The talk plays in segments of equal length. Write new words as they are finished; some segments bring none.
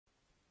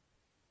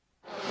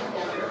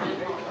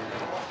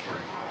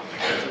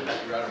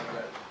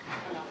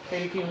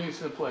Katie, can you lead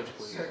us in the pledge,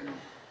 please? Certainly.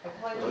 I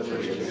pledge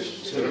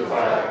Allegiance to the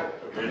flag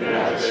of the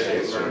United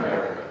States of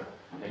America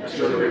and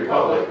to the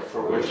republic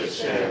for which it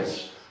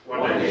stands,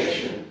 one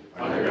nation,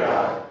 under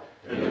God,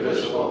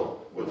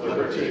 indivisible, with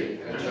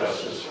liberty and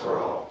justice for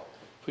all.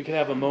 If we could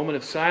have a moment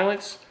of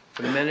silence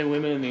for the men and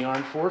women in the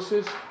armed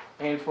forces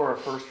and for our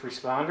first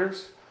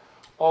responders.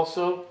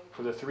 Also,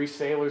 for the 3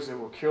 sailors that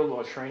were killed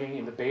while training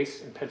in the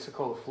base in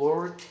Pensacola,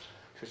 Florida.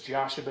 It was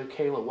Joshua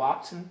Kayla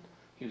Watson.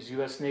 He was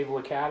U.S. Naval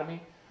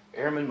Academy.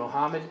 Airman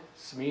Mohammed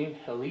Samin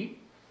Halit.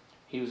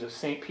 He was of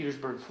St.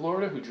 Petersburg,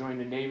 Florida, who joined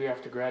the Navy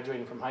after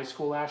graduating from high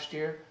school last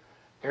year.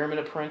 Airman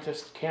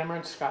Apprentice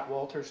Cameron Scott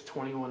Walters,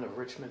 21, of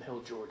Richmond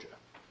Hill, Georgia.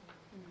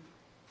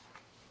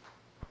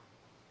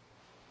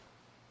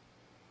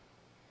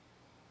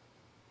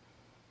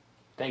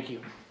 Thank you.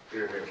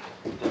 Here, here.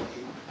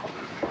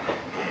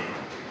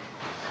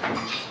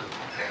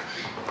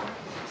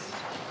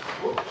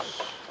 Whoops.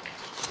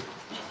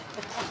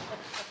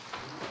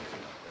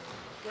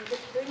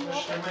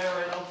 Mr. Mayor,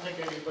 I don't think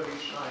anybody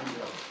signed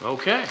up.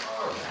 Okay.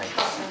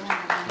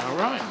 All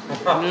right.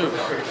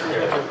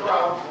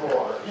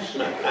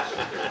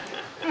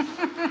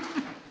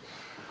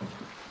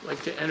 I'd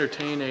like to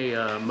entertain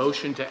a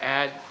motion to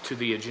add to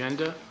the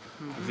agenda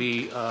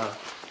the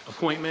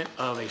appointment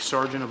of a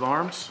sergeant of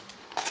arms.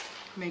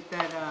 make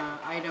that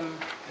item.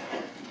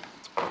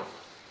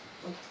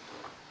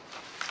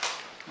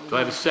 Do I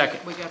have a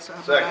second? We got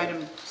Second.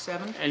 item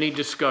 7. Any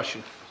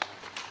discussion?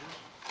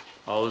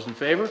 All those in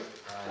favor?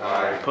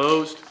 Aye.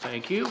 Opposed?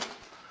 Thank you.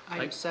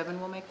 Item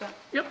 7 will make that?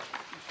 Yep.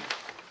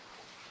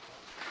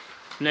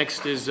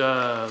 Next is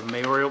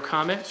mayoral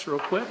comments, real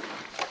quick.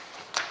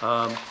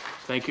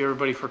 Thank you,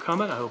 everybody, for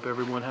coming. I hope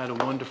everyone had a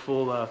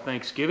wonderful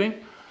Thanksgiving.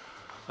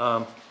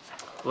 I'd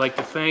like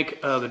to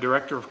thank the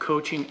Director of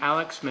Coaching,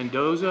 Alex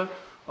Mendoza,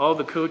 all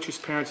the coaches,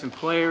 parents, and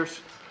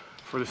players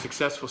for the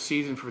successful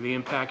season for the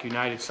Impact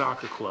United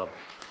Soccer Club.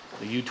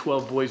 The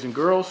U12 boys and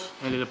girls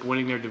ended up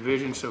winning their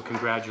division, so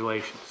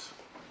congratulations.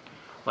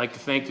 I'd like to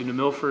thank the New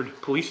Milford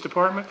Police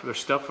Department for their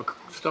Stuff a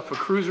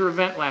Cruiser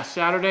event last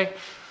Saturday.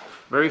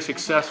 Very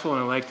successful,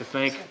 and I'd like to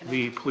thank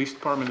the police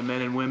department, the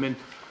men and women,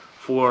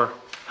 for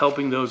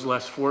helping those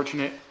less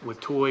fortunate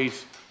with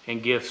toys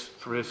and gifts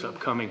for this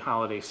upcoming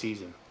holiday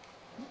season.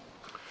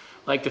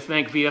 I'd like to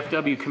thank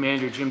VFW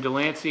Commander Jim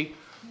Delancey,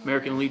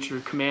 American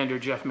Legion Commander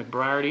Jeff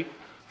McBriarty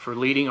for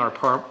leading our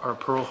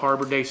Pearl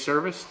Harbor Day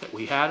service that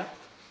we had.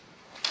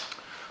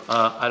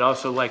 I'd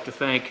also like to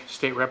thank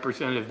State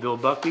Representative Bill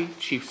Buckley,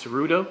 Chief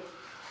Ceruto,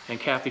 and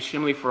Kathy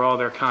Shimley for all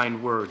their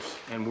kind words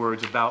and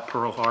words about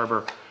Pearl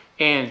Harbor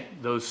and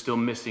those still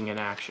missing in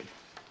action.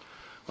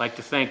 I'd like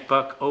to thank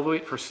Buck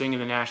Oveit for singing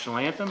the national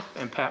anthem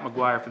and Pat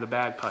McGuire for the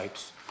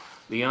bagpipes.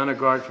 The Honor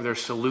Guard for their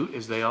salute,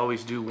 as they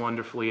always do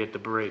wonderfully at the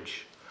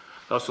bridge.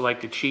 I'd also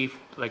like to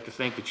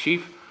thank the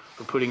Chief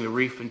for putting the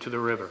reef into the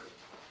river.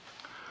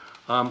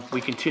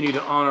 We continue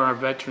to honor our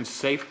veterans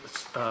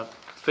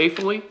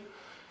faithfully,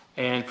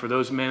 and for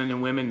those men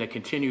and women that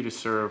continue to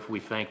serve, we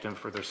thank them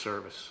for their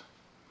service.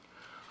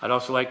 I'd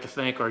also like to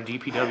thank our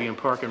DPW and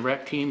Park and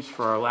Rec teams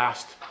for our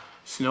last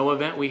snow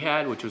event we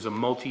had, which was a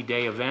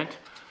multi-day event.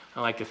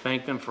 I'd like to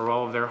thank them for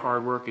all of their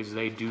hard work as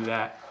they do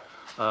that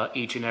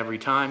each and every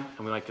time,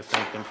 and we'd like to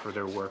thank them for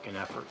their work and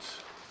efforts.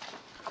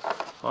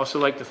 I'd also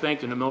like to thank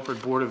the New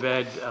Milford Board of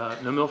Ed,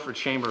 New Milford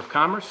Chamber of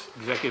Commerce,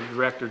 Executive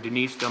Director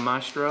Denise Del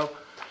Mastro,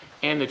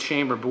 and the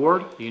Chamber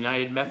Board, the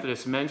United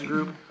Methodist Men's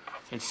Group,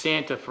 and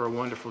Santa for a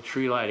wonderful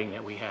tree lighting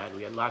that we had.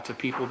 We had lots of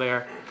people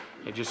there.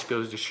 It just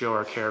goes to show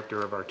our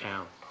character of our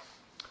town.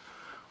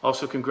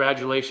 Also,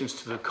 congratulations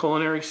to the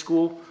culinary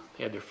school.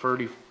 They had their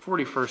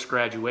 41st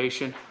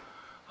graduation.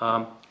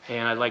 And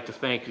I'd like to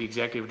thank the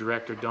Executive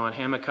Director, Dawn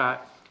Hamicott,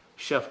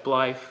 Chef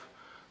Blythe,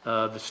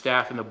 the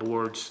staff and the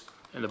boards,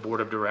 and the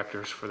Board of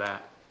Directors for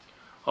that.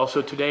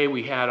 Also today,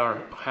 we had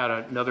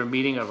another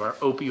meeting of our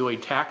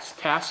opioid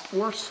task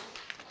force.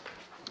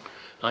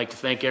 I'd like to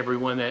thank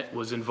everyone that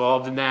was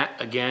involved in that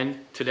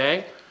again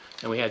today.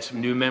 And we had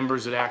some new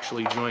members that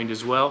actually joined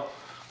as well.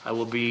 I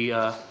will be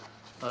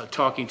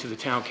talking to the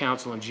town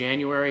council in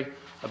January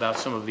about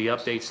some of the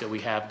updates that we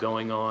have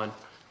going on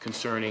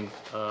concerning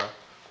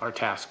our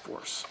task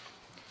force.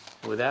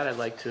 With that, I'd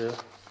like to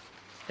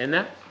end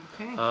that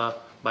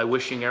by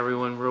wishing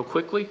everyone real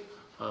quickly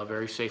a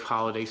very safe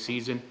holiday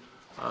season.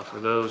 For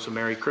those, a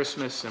Merry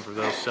Christmas, and for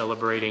those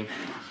celebrating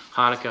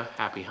Hanukkah,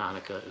 Happy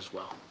Hanukkah as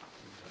well.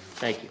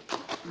 Thank you.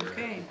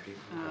 Okay.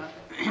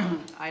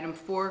 Item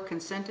 4,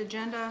 consent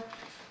agenda.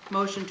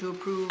 Motion to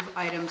approve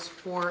items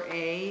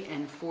 4A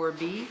and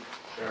 4B.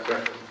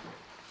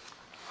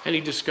 Any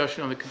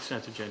discussion on the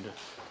consent agenda?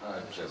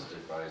 Just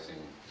advising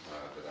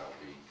that I'll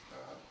be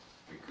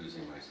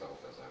recusing myself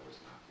as I was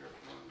not here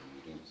for one of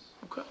the meetings.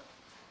 Okay.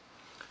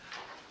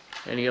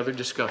 Any other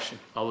discussion?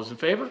 All those in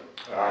favor?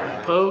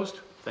 Aye.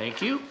 Opposed?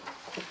 Thank you.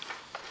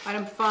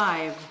 Item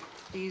 5,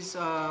 these,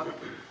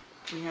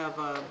 we have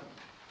a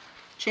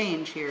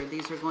change here.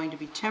 These are going to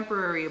be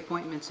temporary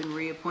appointments and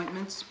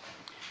reappointments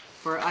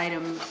for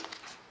items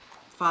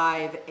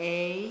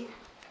 5A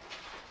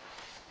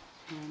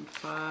and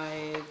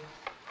 5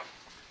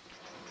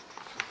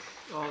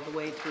 all the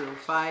way through,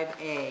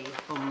 5A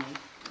only.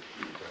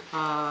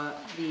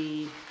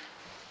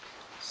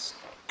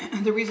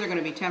 The reason they're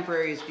going to be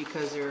temporary is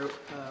because there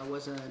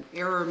was an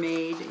error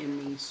made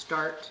in the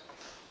start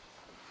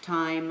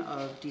time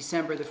of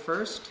December the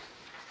 1st.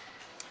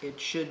 It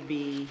should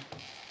be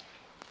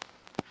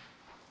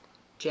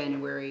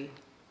January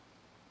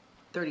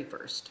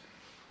 31st,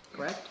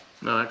 correct?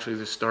 No, actually,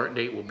 the start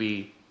date will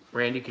be,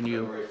 Randy, can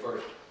you, February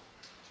 1st.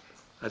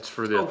 that's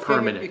for the Oh, February-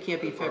 permanent. It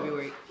can't be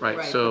February.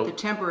 Right, so- But the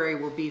temporary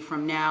will be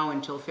from now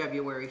until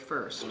February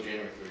 1st. So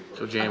January 31st.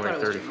 So I January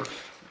thought it was 31st.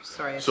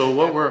 Sorry. I So said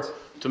what we're, backwards.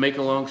 to make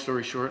a long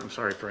story short, I'm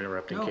sorry for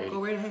interrupting, No, Katie.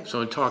 go right ahead.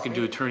 So in talking to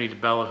Say it. Attorney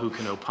DeBella, who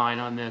can opine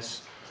on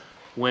this,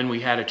 when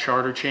we had a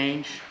charter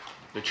change,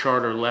 the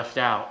charter left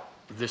out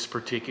this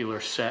particular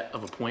set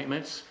of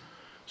appointments.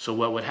 So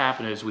what would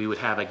happen is we would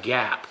have a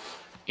gap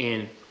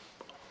in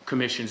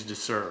commissions to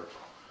serve.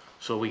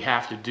 So we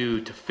have to do,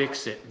 to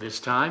fix it this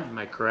time, am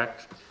I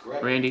correct?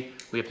 Correct. Randy,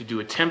 we have to do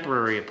a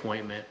temporary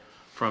appointment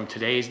from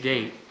today's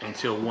date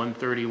until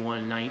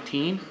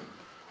 1/31/19,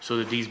 so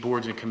that these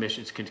boards and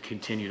commissions can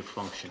continue to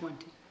function.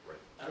 20,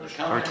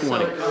 Or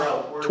 20,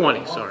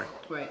 20, sorry,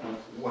 right,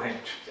 Went.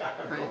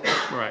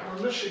 right. right.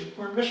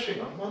 We're missing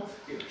a month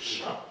here,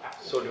 so.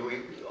 So do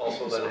we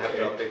also then have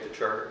to update the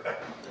charter?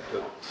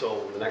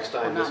 So the next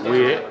time this Not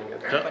doesn't now. happen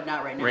again? But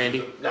not right now.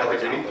 Randy? Not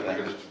right now, but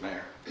Mr.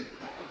 Mayor.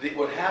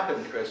 What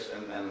happened, Chris,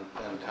 and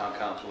town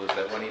council, is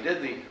that when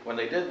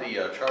they did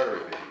the charter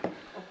revision,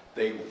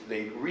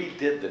 they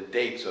redid the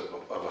dates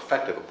of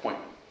effective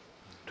appointment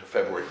to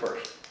February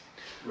 1st.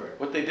 Right.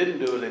 What they didn't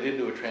do is they didn't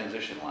do a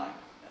transition line.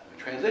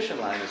 The transition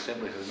line is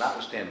simply says,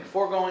 notwithstanding the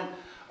foregoing,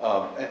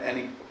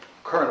 any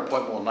current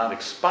appointment will not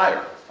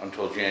expire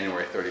until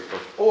January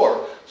 31st,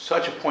 or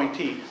such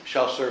appointee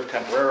shall serve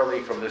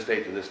temporarily from this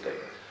date to this date.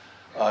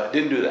 It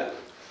didn't do that.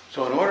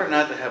 So in order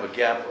not to have a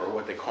gap, or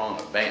what they call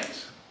an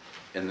advance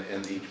in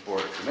each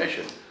board or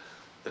commission,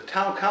 the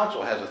town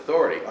council has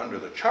authority under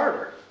the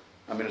charter.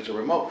 I mean, it's a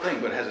remote thing,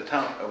 but it has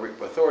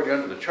authority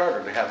under the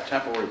charter to have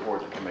temporary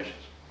boards and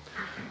commissions.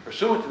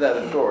 Pursuant to that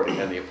authority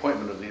and the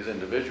appointment of these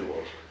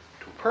individuals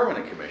to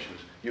permanent commissions,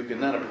 you can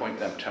then appoint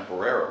them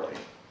temporarily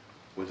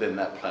within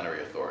that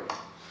plenary authority.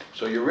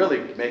 So you're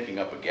really making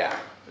up a gap,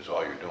 is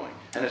all you're doing.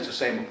 And it's the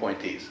same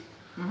appointees.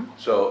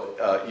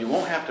 So you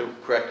won't have to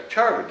correct the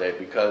charter date,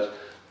 because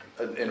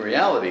in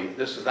reality,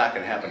 this is not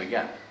going to happen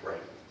again.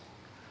 Right.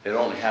 It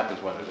only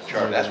happens when there's a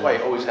charter. That's why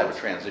you always have a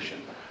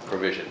transition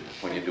provision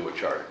when you do a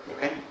charter,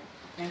 okay?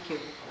 Thank you.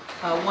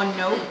 One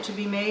note to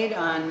be made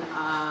on,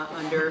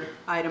 under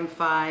item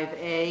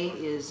 5A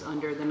is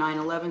under the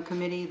 9/11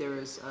 committee. There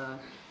is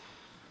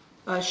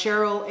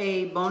Cheryl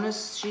A.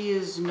 Bonus. She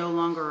is no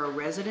longer a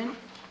resident.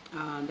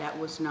 That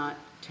was not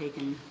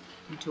taken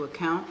into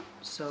account.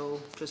 So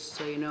just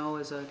so you know,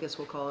 as I guess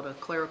we'll call it a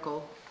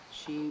clerical,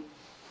 she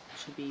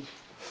should be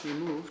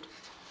removed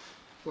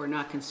or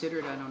not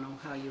considered. I don't know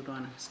how you'd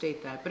want to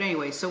state that. But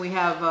anyway, so we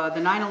have the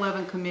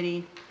 9/11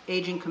 committee,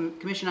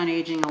 Commission on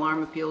Aging,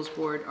 Alarm Appeals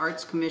Board,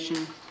 Arts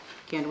Commission,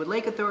 Candlewood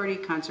Lake Authority,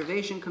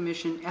 Conservation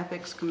Commission,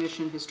 Ethics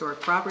Commission,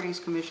 Historic Properties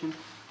Commission,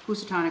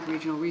 Housatonic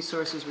Regional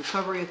Resources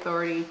Recovery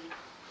Authority,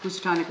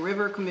 Housatonic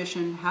River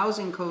Commission,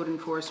 Housing Code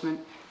Enforcement,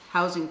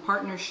 Housing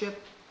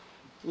Partnership,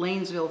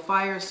 Lanesville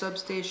Fire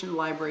Substation,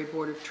 Library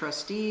Board of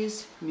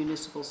Trustees,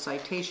 Municipal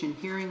Citation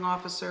Hearing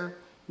Officer,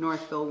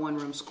 Northville One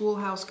Room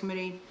Schoolhouse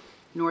Committee,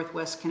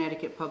 Northwest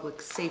Connecticut Public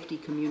Safety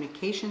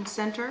Communication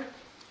Center,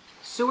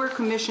 Sewer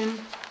Commission,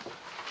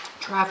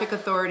 Traffic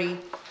Authority,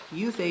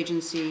 Youth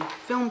Agency,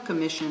 Film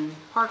Commission,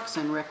 Parks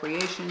and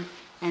Recreation,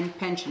 and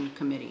Pension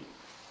Committee.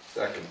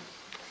 Second.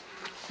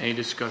 Any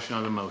discussion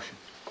on the motion?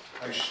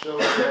 I still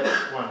get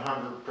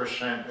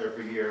 100%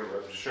 every year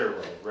of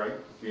zero, right?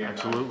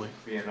 Absolutely.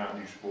 Being on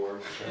these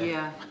boards.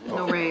 Yeah,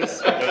 no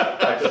raise.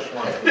 I just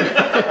want to make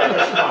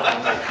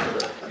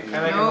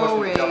sure. No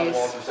raise.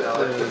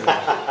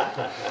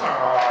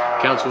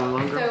 Councilman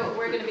Lunger? So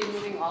we're going to be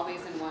moving all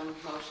these in one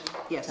motion?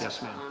 Yes.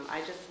 Yes, ma'am.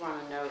 I just want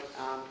to note,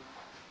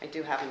 I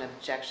do have an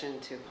objection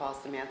to Paul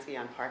Szymanski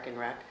on Park and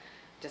Rec.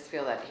 Just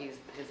feel that his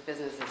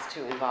business is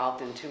too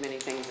involved in too many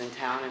things in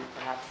town, and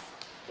perhaps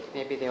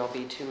maybe there will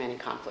be too many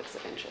conflicts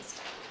of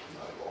interest.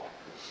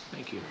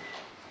 Thank you.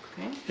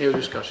 Okay. Any other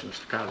discussion,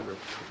 Mr. Cosgrove?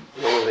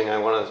 The only thing I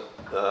want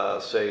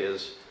to say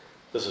is,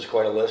 this is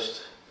quite a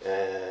list,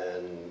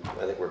 and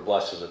I think we're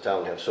blessed as a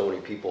town to have so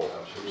many people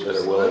that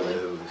are willing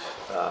to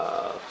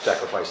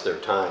sacrifice their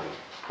time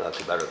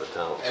to better the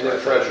town. And So I their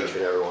thank treasure. each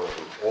and every one of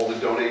them. All the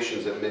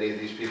donations that many of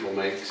these people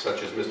make,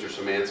 such as Mr.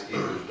 Szymanski,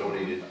 who's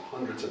donated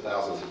hundreds of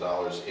thousands of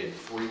dollars in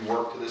free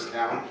work to this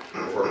town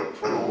for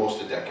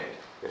almost a decade.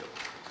 Yeah.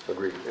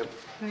 Agreed. Yep.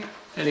 Right.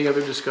 Any other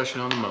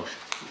discussion on the motion?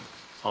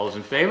 All those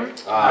in favor?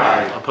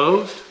 Aye.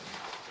 Opposed?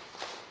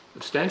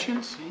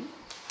 Abstentions? Okay.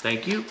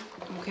 Thank you.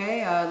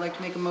 Okay, I'd like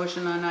to make a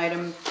motion on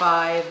item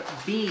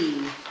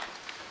 5B.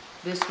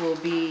 This will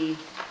be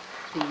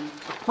the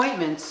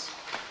appointments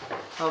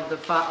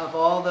of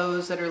all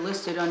those that are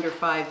listed under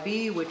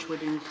 5B, which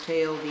would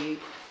entail the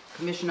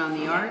Commission on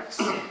the Arts,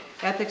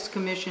 Ethics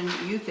Commission,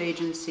 Youth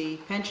Agency,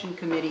 Pension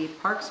Committee,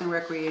 Parks and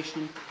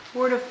Recreation,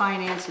 Board of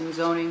Finance, and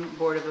Zoning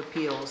Board of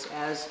Appeals,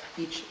 as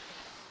each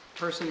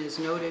person is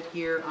noted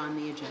here on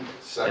the agenda.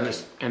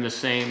 Second. And the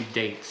same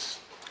dates.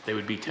 They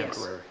would be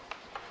temporary.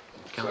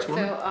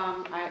 Councilwoman? So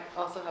I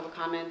also have a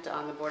comment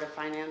on the Board of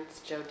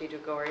Finance. Joe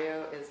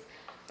DiGregorio is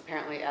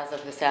apparently, as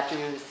of this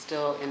afternoon, is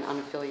still an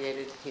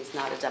unaffiliated. He's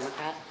not a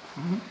Democrat.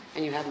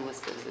 And you have him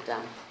listed as a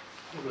Dem.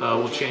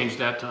 We'll change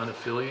that to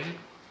unaffiliated.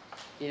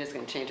 You're just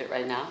going to change it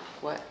right now?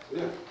 What?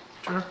 Yeah.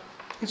 Sure.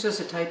 It's just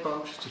a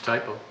typo. It's a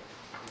typo.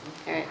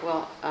 All right,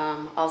 well,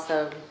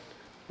 also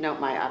note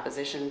my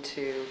opposition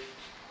to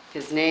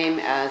his name,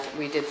 as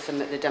we did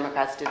submit, the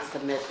Democrats did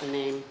submit the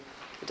name,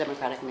 the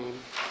Democratic name.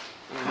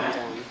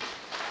 And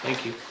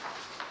Thank you.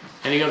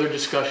 Any other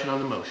discussion on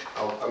the motion?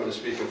 I'm going to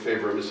speak in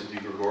favor of Mr.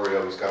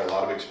 DiGregorio. He's got a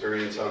lot of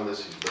experience on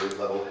this. He's very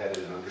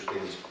level-headed and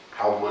understands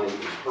how money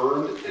is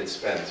earned and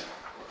spent.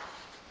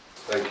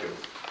 Thank you.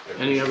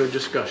 Any other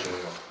discussion?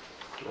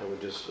 I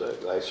would just,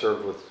 I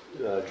served with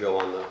Joe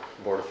on the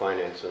Board of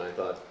Finance, and I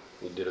thought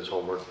he did his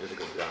homework, did a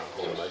good job,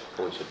 so I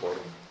fully support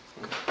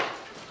him.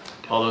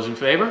 All those in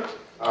favor?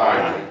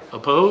 Aye.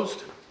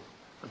 Opposed?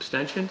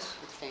 Abstentions?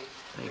 abstain.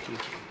 Thank you.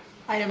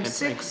 Item And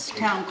thank 6,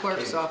 Town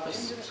Clerk's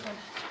Office.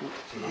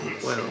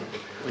 Well,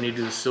 we need to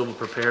do the civil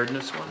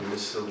preparedness one.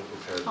 Miss Civil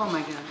Preparedness. Oh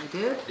my God, I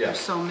did? Yeah, There's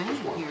so many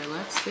there's one. here,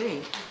 let's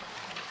see.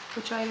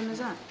 Which item is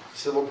that?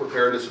 Civil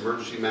Preparedness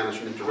Emergency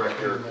Management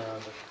Director,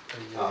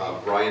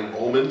 Brian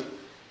Ullman.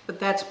 But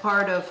that's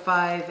part of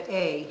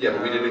 5A. Yeah,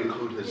 but we didn't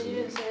include his. You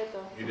didn't say it though.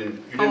 You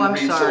Oh, I'm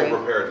didn't read sorry. Civil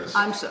Preparedness.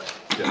 I'm sorry.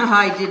 Yeah.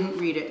 I didn't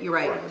read it, you're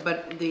right. Right.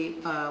 But the,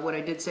 what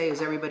I did say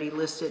is everybody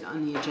listed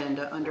on the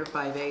agenda under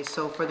 5A.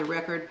 So for the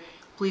record,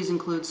 please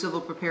include Civil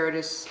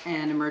Preparedness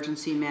and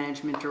Emergency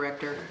Management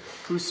Director,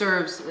 who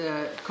serves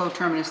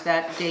coterminous.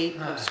 That date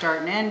of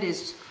start and end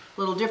is a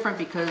little different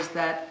because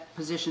that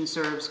position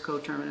serves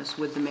coterminous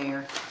with the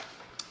mayor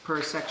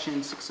per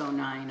section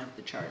 609 of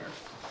the charter.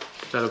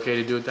 Is that okay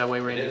to do it that way,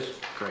 Randy? It is.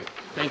 Great.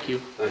 Thank you.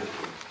 Thank you.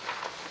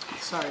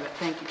 Sorry, but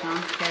thank you, Tom,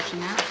 for catching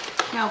that.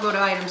 Now go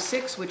to item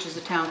 6, which is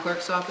the Town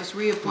Clerk's Office,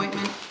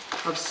 reappointment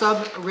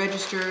of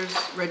registrars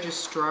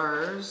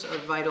of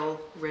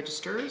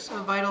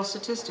vital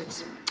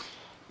statistics.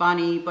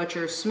 Bonnie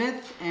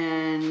Butcher-Smith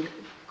and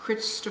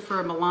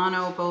Christopher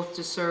Milano, both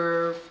to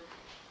serve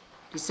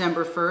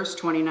December 1st,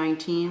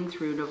 2019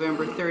 through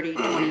November 30,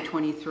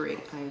 2023.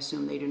 I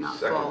assume they do not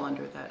Second. fall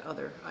under that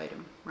other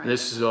item, right?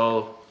 This is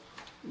all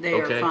They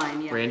are okay,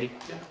 fine, yeah. Randy,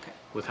 Okay.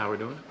 with how we're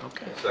doing it?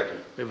 Okay. Second.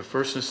 We have a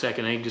first and a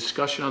second. Any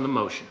discussion on the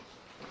motion?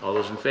 All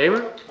those in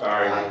favor?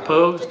 Aye.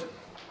 Opposed?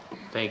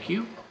 Thank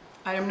you.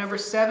 Item number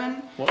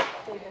 7, What?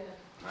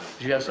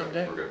 Did you have something,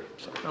 Dave? We're good.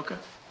 Okay.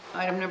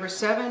 Item number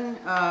 7,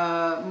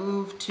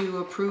 move to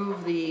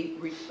approve the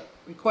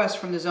request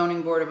from the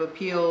Zoning Board of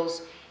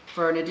Appeals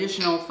for an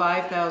additional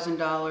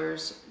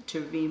 $5,000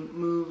 to be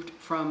moved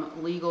from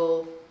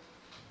legal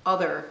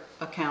other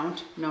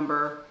account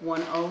number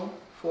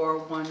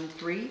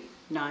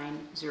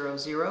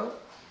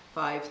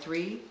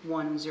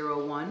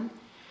 1041390053101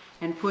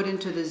 and put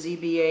into the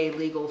ZBA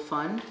legal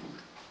fund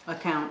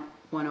account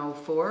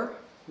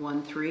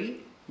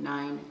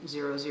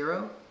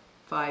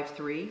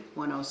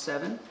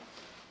 1041390053107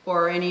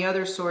 or any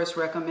other source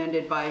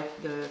recommended by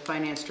the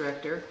finance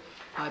director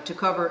to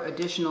cover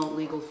additional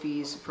legal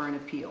fees for an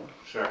appeal.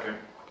 Second.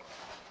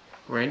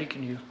 Randy,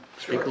 can you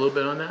speak a little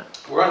bit on that?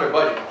 We're under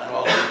budget on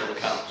all the legal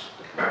accounts,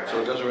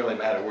 so it doesn't really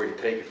matter where you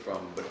take it from.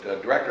 But the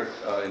director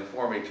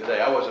informed me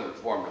today, I wasn't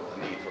informed of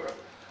the need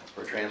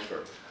for a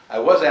transfer. I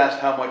was asked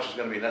how much is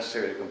going to be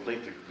necessary to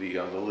complete the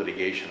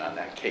litigation on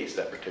that case,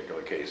 that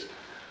particular case.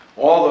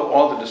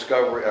 All the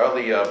discovery, all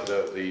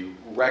the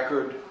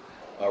record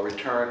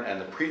return and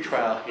the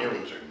pretrial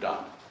hearings are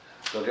done.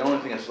 So the only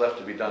thing that's left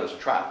to be done is a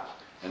trial,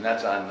 and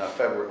that's on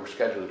February. We're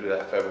scheduled to do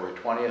that February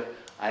 20th.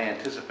 I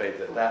anticipate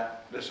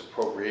that this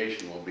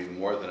appropriation will be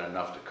more than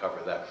enough to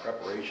cover that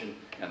preparation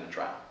and the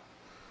trial.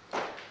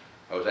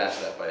 I was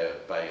asked that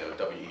by a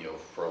WEO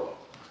Furlough.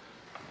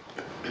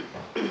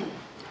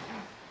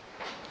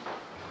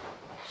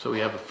 So we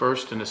have a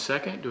first and a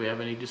second. Do we have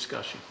any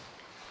discussion?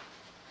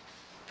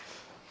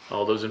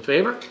 All those in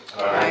favor?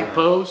 Aye.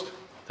 Opposed?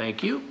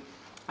 Thank you.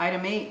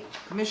 Item 8,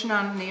 Commission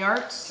on the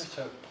Arts. Just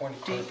a point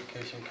of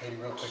clarification, Katie,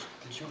 real quick.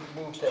 Did you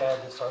move to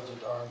add the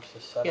Sergeant Arms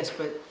to 7? Yes,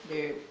 but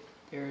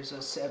there's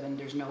a 7,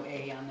 there's no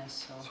A on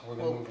this, so So we're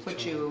gonna we'll move it put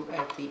to- you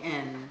at the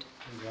end.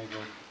 You're gonna go-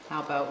 How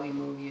about we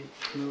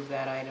move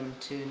that item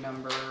to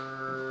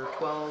number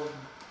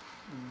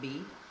 12B? There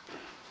you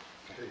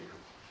go.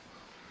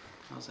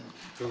 How's that?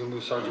 We're gonna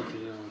move Sergeant to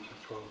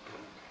 12.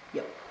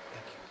 Yep.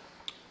 Thank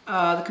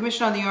you. The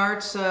Commission on the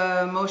Arts,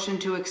 motion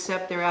to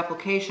accept their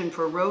application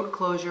for road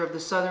closure of the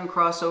southern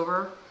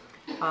crossover.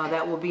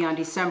 That will be on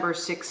December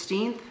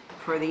 16th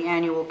for the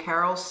annual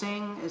Carol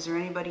Sing. Is there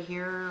anybody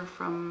here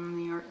from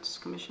the Arts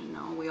Commission?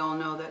 No, we all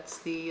know that's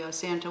the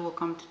Santa will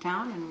come to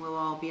town and we'll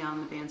all be on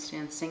the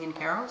bandstand singing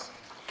carols.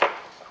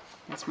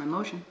 That's my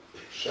motion.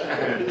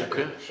 Second.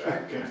 Okay.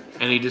 Second.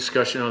 Any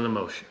discussion on the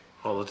motion?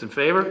 All those in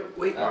favor?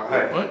 Wait,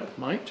 What,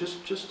 Mike?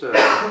 just a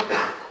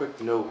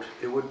quick note.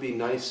 It would be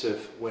nice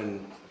if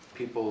when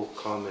people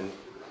come and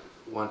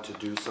want to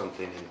do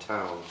something in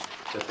town,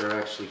 that they're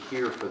actually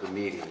here for the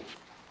meeting,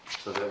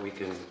 so that we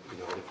can, you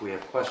know, if we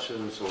have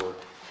questions or,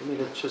 I mean,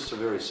 it's just a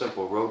very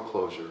simple road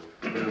closure.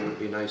 It would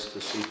be nice to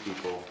see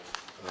people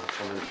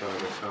come in front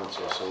of the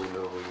council so we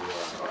know who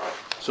you are.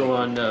 So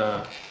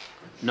on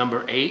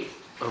number 8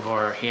 of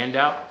our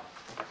handout,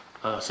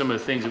 some of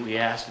the things that we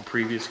asked in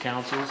previous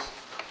councils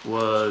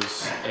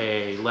was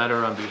a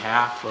letter on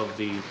behalf of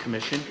the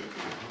commission.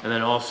 And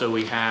then also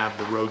we have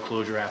the road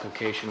closure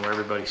application where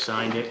everybody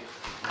signed it,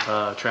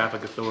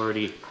 traffic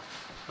authority,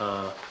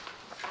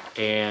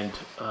 and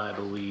I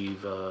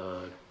believe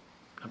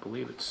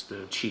it's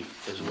the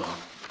chief as well.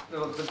 The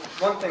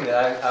one thing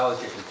that I always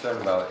get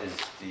concerned about is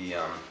the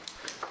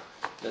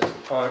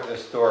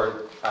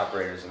store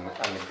operators on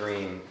the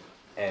green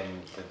and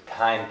the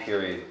time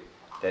period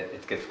that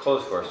it gets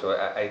closed for. So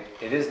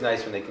it is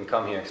nice when they can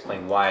come here and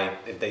explain why,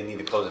 if they need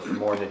to close it for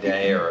more in the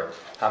day or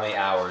how many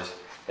hours,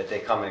 that they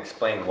come and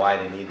explain why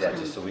they need that,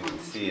 just so we can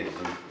see it.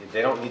 If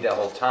they don't need that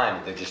whole time,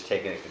 if they're just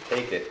taking it to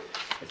take it,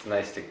 it's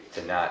nice to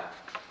not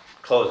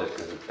close it,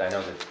 because I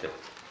know that the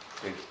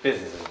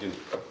businesses do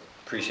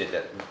appreciate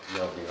that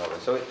mill being open.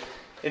 So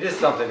it is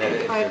something that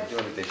if they're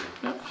doing it, they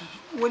should.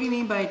 What do you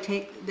mean by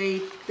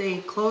they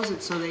close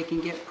it so they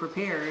can get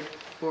prepared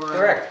for?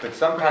 Correct, but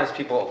sometimes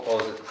people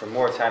close it for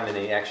more time than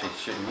they actually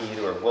should need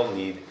or will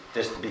need,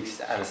 just to be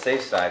on the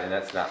safe side, and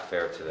that's not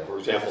fair to them. For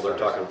example, they're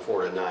talking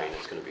 4 to 9,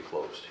 it's gonna be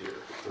closed here.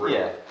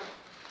 Yeah.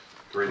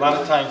 A lot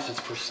of times it's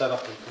for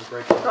setup and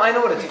break. No, I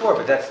know what it's for,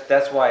 but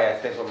that's why I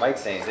think what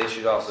Mike's saying is they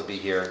should also be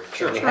here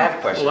when they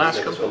have questions. We'll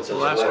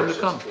ask them to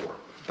come.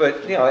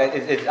 But, you know,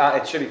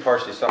 it should be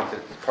partially something,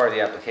 part of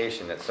the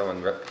application that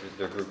someone,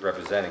 their group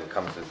representing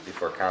comes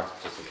before council,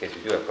 just in case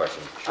we do have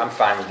questions. I'm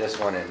fine with this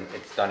one, and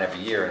it's done every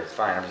year, and it's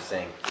fine. I'm just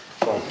saying,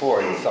 going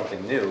forward, it's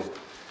something new.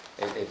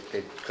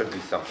 It could be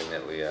something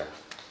that we,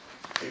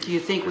 Do you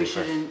think we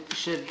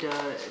should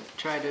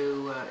try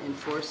to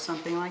enforce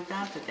something like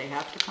that they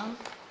have to come?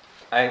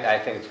 I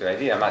think it's a good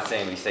idea. I'm not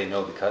saying we say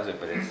no because of it,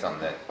 but it's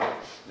something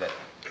that.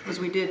 Because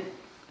we did,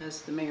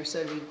 as the mayor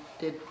said, we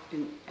did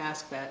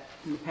ask that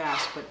in the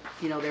past, but,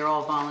 you know, they're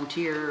all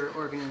volunteer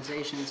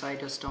organizations. I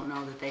just don't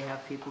know that they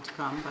have people to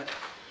come, but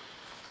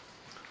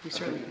we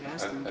certainly could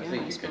ask them I again,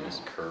 think I you can suppose.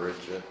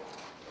 encourage it.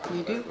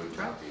 You do, I would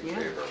right, not be in yeah.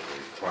 favor of the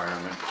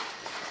requirement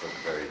for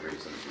the very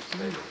reasons you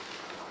stated.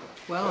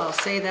 Well, I'll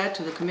say that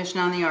to the Commission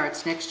on the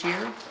Arts next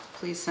year.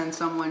 Please send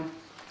someone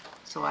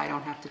so I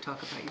don't have to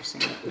talk about your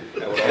singing.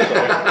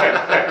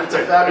 It's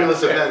a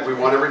fabulous event. We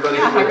want everybody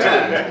to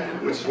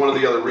attend, which is one of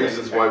the other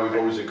reasons why we've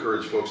always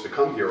encouraged folks to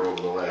come here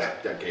over the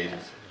last decade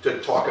to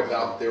talk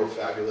about their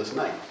fabulous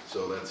night.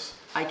 So that's,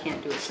 I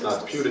can't do it it's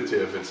not justice.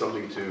 punitive, it's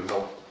something to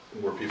help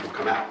more people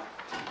come out.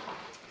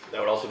 I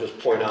would also just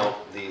point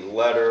out the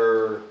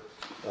letter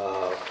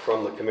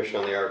from the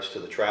Commission on the Arts to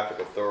the Traffic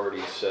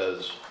Authority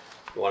says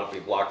you want it to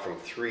be blocked from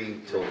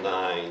 3 till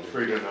 9.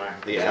 3 to 9.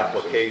 The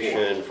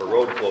application for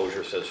road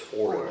closure says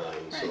 4 to 9,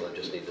 so Right. I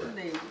just need to,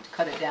 They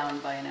cut it down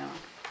by an hour.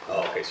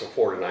 oh, okay, so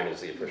 4 to 9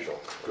 is the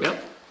official.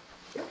 Yep.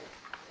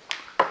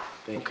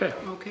 Okay,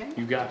 Okay.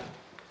 you got it.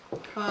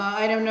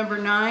 Item number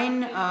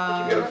 9. You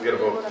gotta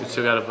vote. You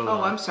still got to vote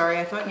Oh, on I'm it. sorry,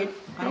 I thought I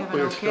have an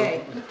We're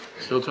okay.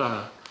 Still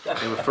talking.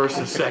 They were first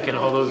and second.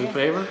 All those in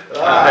favor?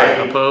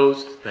 Aye.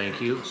 Opposed? Thank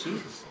you.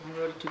 Jesus, I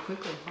wrote it too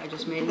quickly. I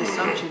just made an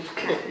assumption.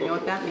 You know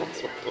what that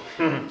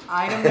means.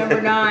 Item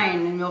number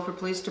 9, in Milford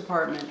Police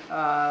Department.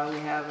 We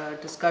have a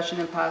discussion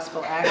and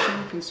possible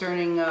action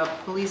concerning a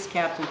police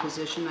captain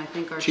position. I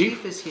think our Chief?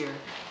 chief is here.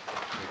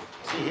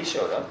 See, he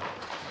showed up.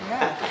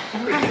 Yeah,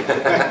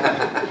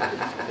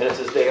 And it's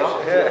his day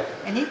off. Yeah.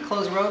 and he can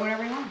close the road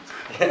whenever he wants.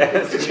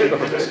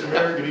 Mr.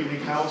 Mayor, good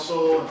evening,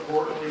 council.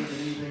 Importantly,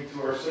 good evening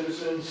to our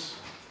citizens.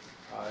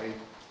 I'm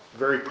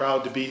very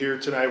proud to be here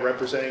tonight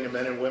representing the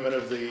men and women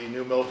of the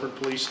new Milford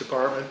Police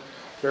Department.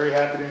 Very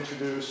happy to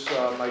introduce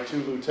my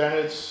 2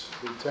 lieutenants,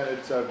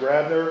 Lieutenant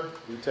Grabner,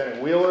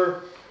 Lieutenant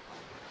Wheeler.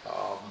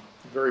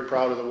 Very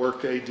proud of the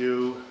work they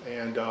do,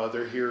 and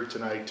they're here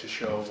tonight to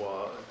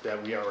show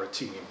that we are a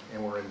team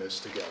and we're in this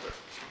together.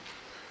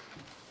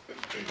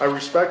 I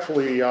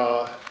respectfully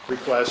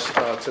request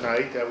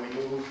tonight that we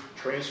move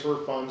transfer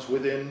funds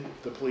within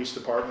the police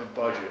department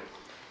budget.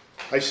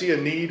 I see a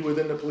need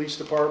within the police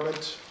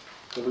department.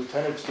 The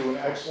lieutenants do an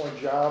excellent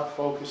job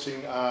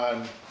focusing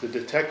on the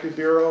detective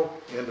bureau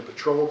and the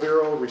patrol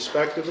bureau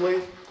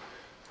respectively,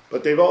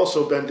 but they've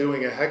also been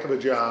doing a heck of a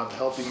job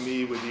helping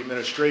me with the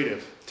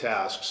administrative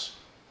tasks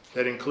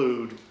that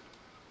include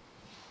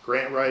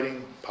grant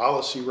writing,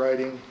 policy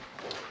writing,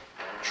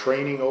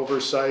 training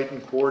oversight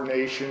and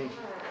coordination,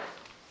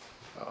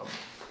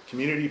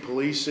 community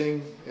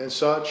policing and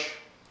such.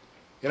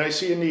 And I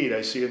see a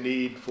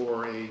need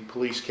for a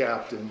police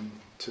captain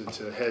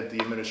to head the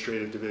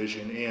administrative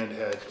division and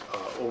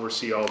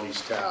oversee all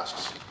these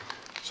tasks.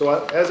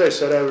 So as I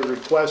said, I would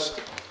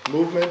request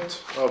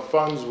movement of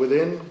funds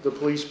within the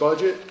police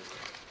budget.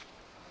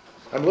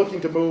 I'm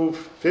looking to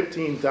move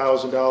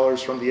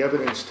 $15,000 from the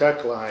evidence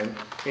tech line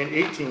and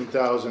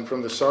 $18,000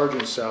 from the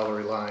sergeant's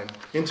salary line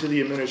into the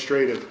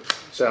administrative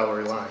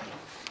salary line.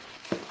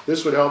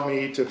 This would help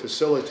me to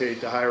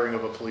facilitate the hiring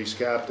of a police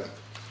captain.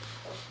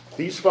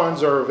 These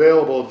funds are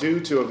available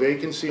due to a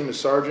vacancy in the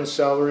sergeant's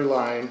salary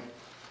line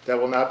that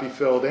will not be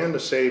filled, and the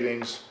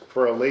savings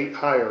for a late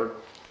hire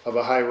of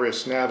a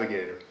high-risk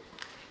navigator.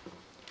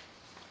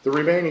 The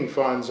remaining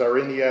funds are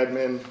in the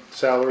admin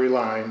salary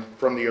line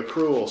from the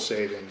accrual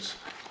savings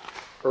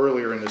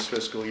earlier in this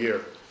fiscal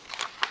year.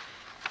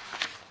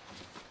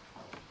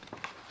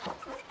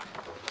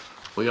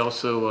 We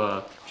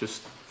also,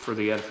 just for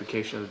the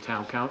edification of the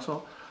town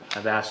council,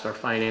 I've asked our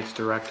finance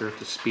director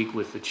to speak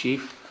with the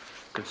chief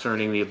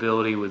concerning the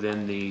ability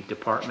within the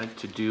department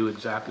to do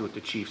exactly what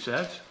the chief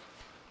says.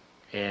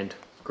 And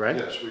Greg?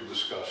 Yes, we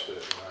discussed it,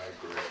 and I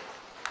agree.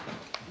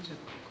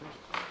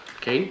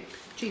 Katie?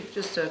 Chief,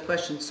 just a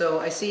question. So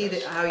I see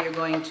that how you're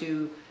going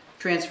to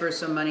transfer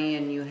some money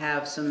and you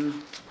have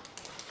some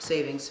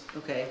savings.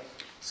 Okay,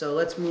 so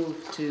let's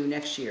move to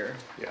next year.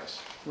 Yes.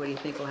 What do you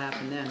think will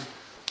happen then?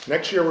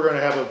 Next year, we're going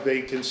to have a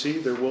vacancy.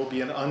 There will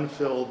be an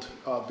unfilled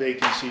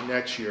vacancy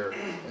next year,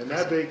 and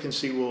that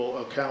vacancy will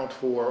account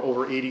for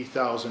over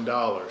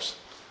 $80,000.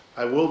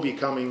 I will be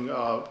coming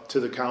to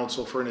the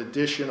council for an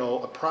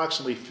additional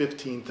approximately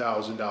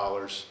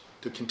 $15,000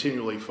 to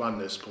continually fund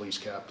this police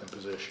captain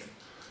position.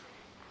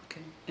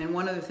 Okay. And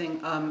one other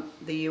thing,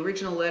 the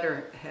original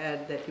letter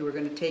had that you were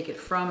going to take it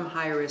from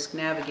high-risk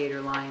navigator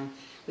line,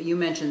 but you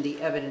mentioned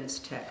the evidence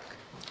tech.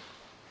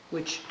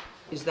 Which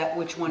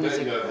one is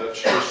it? Yeah,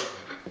 that's just,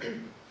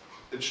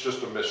 it's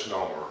just a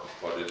misnomer,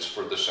 but it's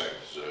for the same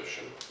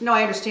position. No,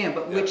 I understand,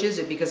 but which Yeah. is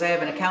it? Because I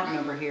have an account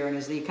number here, and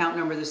is the account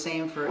number the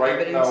same for Right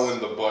evidence? now in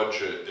the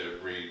budget,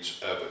 it reads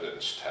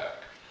evidence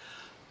tech.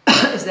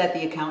 Is that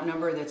the account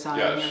number that's on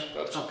here? Yes,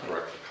 that's the Okay.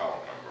 correct account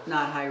number.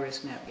 Not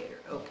high-risk navigator,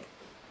 okay.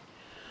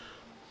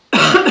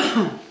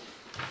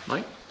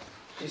 Mike?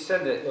 You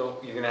said that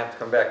you're gonna have to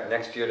come back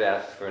next year to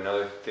ask for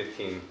another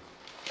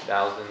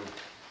 15,000.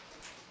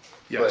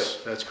 Yes,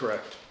 that's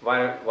correct.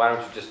 Why don't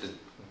you just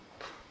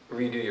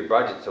redo your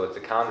budget so it's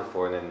accounted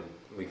for, and then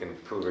we can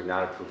approve or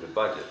not approve the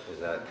budget? Is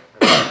that?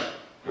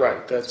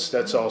 Right,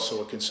 that's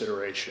also a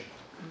consideration.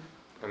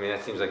 I mean,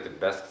 that seems like the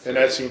best. And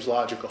that seems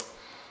logical.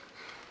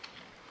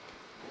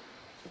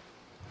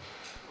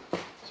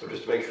 So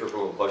just to make sure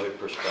from a budget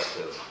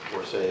perspective,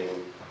 we're saying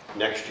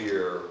next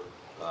year,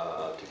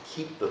 to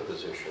keep the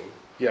position,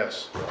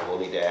 Yes, we'll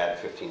need to add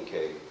 15K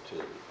to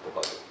the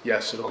budget.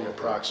 yes, it'll be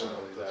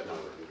approximately that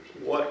number.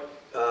 What,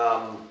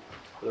 are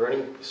there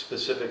any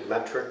specific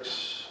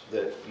metrics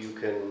that you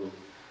can,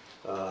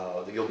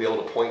 that you'll be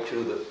able to point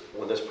to that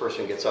when this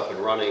person gets up and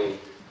running,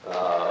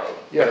 better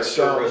Yes,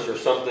 service or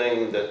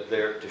something that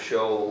they're to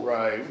show?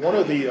 Right. One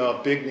of the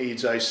big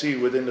needs I see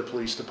within the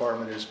police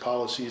department is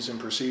policies and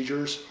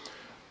procedures.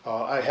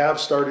 I have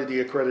started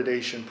the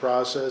accreditation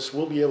process.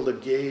 We'll be able to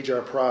gauge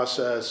our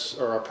process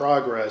or our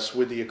progress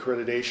with the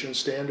accreditation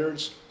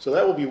standards. So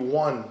that will be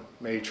one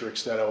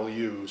matrix that I'll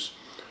use.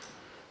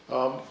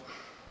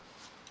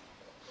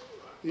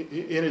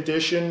 In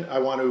addition, I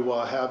want to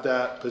have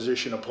that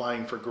position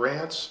applying for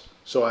grants.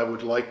 So I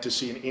would like to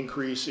see an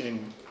increase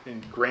in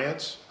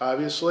grants,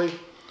 obviously.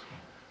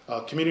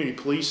 Community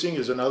policing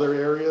is another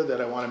area that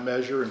I want to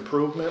measure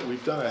improvement.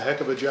 We've done a heck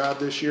of a job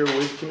this year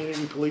with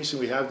community policing.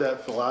 We have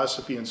that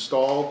philosophy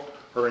installed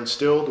or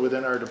instilled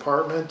within our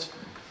department,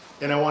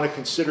 and I want to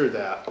consider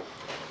that.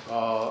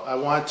 I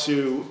want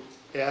to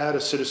add a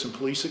citizen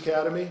police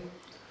academy.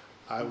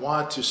 I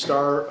want to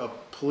start a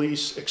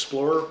police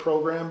explorer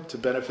program to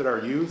benefit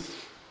our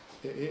youth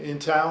in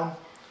town.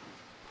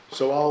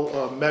 So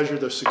I'll measure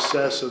the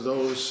success of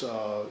those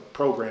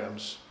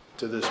programs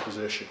to this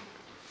position.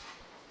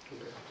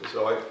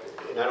 So I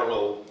don't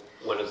know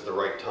when is the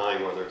right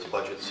time, whether it's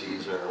budget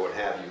season or what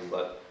have you,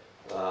 but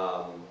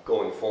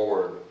going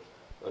forward,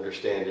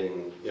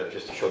 understanding,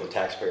 just to show the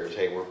taxpayers,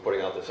 hey, we're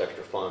putting out this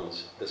extra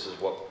funds, this is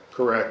what.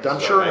 Correct.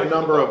 I'm sure in a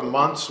number of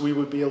months we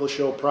would be able to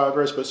show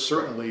progress, but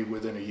certainly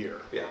within a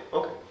year. Yeah,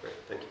 okay, great,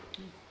 thank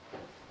you.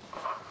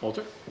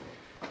 Walter?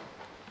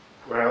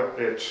 Well,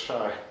 it's,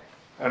 I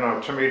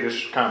know, to me this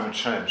is common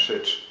sense.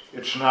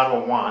 It's not a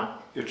want,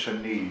 it's a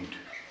need.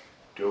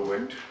 Do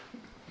it.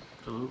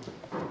 Absolutely.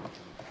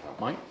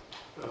 Mike?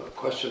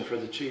 Question for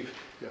the chief.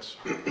 Yes.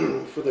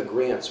 For the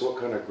grants, what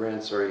kind of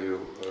grants are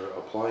you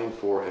applying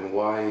for, and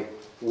why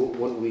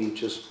wouldn't we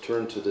just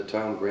turn to the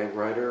town grant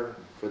writer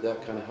for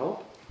that kind of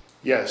help?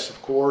 Yes,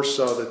 of course.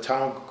 The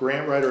town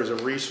grant writer is a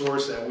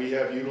resource that we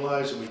have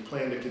utilized and we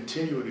plan to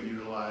continue to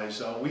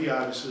utilize. We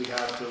obviously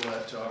have to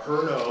let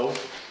her know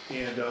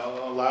and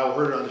allow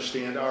her to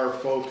understand our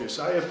focus.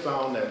 I have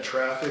found that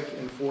traffic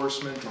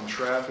enforcement and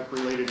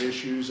traffic-related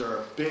issues are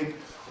a big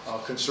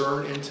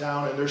concern in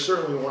town, and they're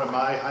certainly one of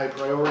my high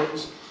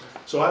priorities.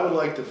 So I would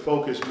like to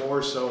focus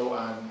more so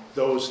on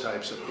those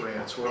types of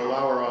grants, where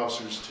allow our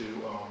officers to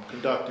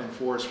conduct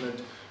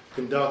enforcement,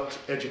 conduct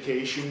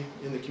education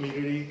in the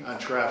community on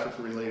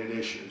traffic-related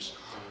issues.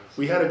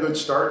 We had a good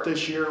start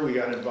this year. We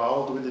got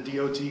involved with the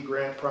DOT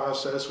grant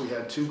process. We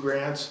had 2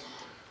 grants.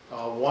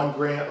 One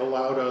grant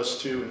allowed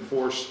us to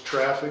enforce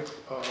traffic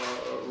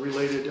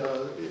related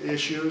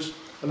issues.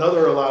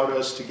 Another allowed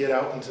us to get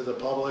out into the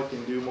public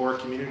and do more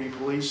community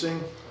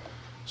policing.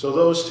 So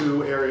those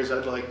 2 areas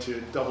I'd like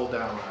to double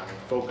down on and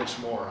focus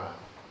more on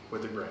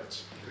with the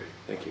grants. Great,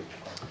 thank you.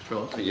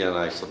 Again,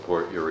 I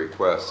support your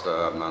request.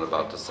 I'm not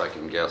about to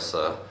second guess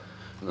the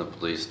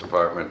police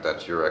department.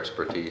 That's your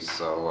expertise,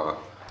 so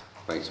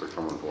thanks for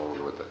coming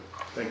forward with it.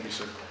 Thank you,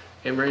 sir.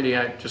 And Randy,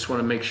 I just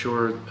want to make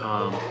sure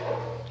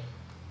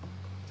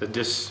that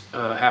this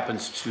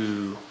happens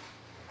to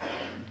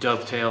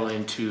dovetail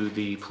into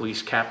the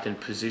police captain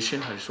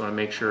position. I just want to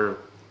make sure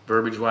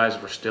verbiage-wise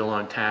we're still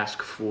on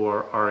task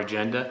for our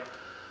agenda.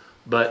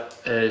 But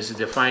as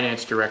the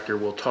finance director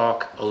will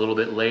talk a little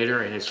bit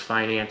later in his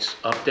finance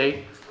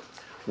update,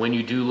 when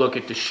you do look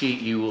at the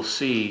sheet, you will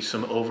see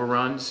some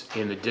overruns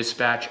in the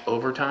dispatch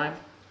overtime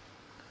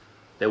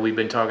that we've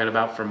been talking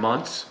about for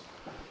months.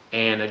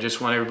 And I just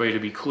want everybody to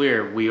be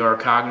clear, we are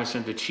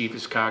cognizant, the chief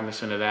is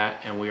cognizant of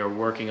that, and we are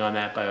working on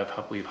that.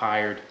 We've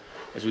hired,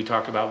 as we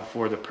talked about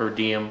before, the per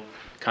diem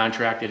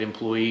contracted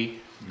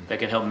employee that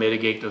can help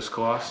mitigate those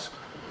costs.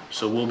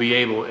 So we'll be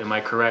able, am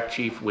I correct,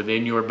 chief,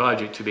 within your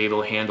budget to be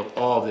able to handle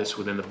all of this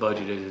within the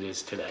budget as it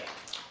is today?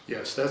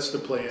 Yes, that's the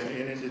plan.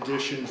 And in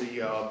addition,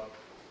 the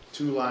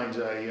 2 lines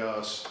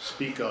I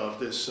speak of,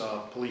 this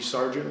police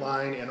sergeant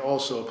line and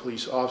also a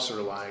police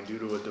officer line, due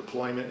to a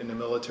deployment in the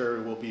military,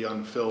 will be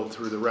unfilled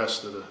through the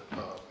rest of the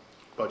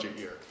budget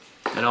year.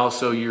 And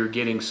also you're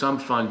getting some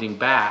funding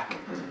back,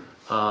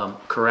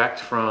 correct,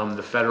 from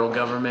the federal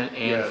government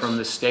and Yes. from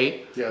the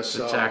state? Yes.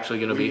 It's actually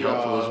going to be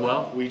helpful as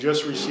well? We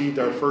just received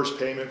our first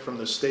payment from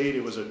the state.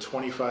 It was a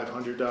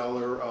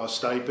 $2,500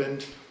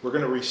 stipend. We're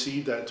going to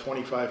receive that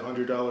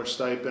 $2,500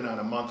 stipend on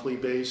a monthly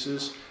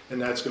basis,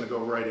 and that's going to go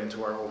right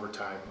into our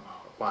overtime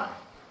line.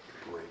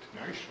 Great.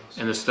 Nice.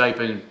 And the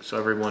stipend, so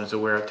everyone is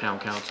aware of, town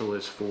council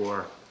is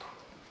for?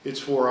 It's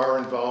for our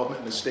involvement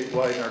in the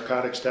statewide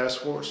narcotics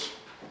task force.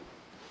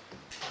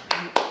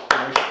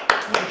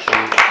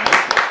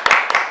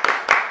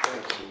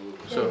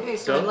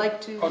 So I'd like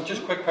to. Oh,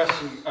 just a quick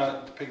question,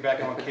 to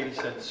piggyback on what Katie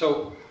said.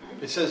 So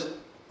it says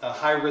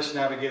high-risk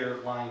navigator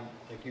line,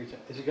 like you said.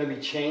 Is it going to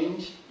be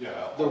changed?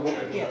 Yeah.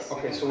 Yes.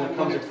 Okay, so when it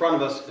comes in front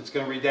of us, it's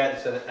going to read that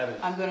instead of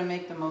evidence. I'm going to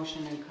make the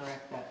motion and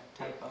correct that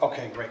typo.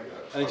 Okay, great.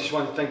 I just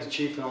wanted to thank the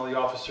chief and all the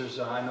officers.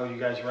 I know you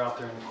guys were out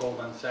there in the cold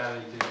on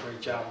Saturday. You did a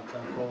great job in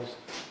Clem Coles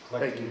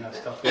collecting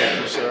stuff.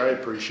 Thank you, sir. I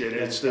appreciate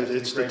it. It's the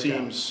Great job.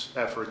 team's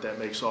effort that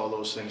makes all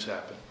those things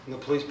happen. And the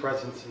police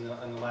presence in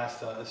the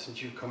last,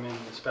 since you've come in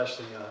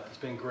especially, it's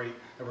been great.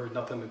 I've heard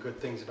nothing but good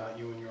things about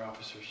you and your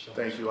officers. So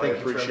Thank you. I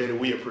appreciate it.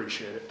 We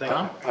appreciate it. Thank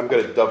you. I'm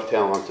going to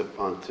dovetail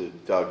onto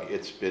Doug.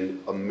 It's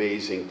been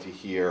amazing to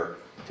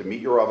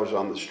meet your officers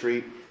on the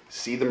street,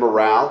 see the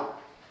morale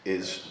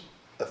is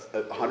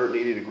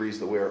 180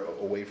 degrees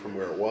away from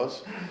where it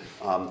was.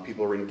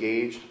 People are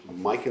engaged.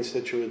 My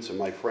constituents and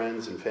my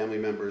friends and family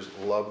members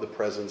love the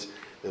presence.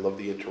 They love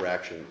the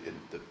interaction,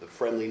 the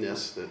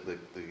friendliness,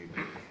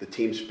 the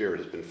team spirit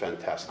has been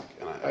fantastic.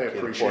 And I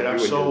appreciate it. I'm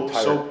so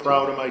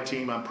proud of my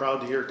team. I'm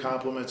proud to hear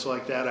compliments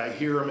like that. I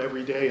hear them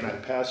every day, and I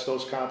pass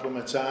those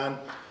compliments on.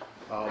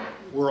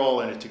 We're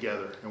all in it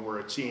together, and we're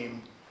a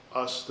team.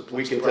 Us, the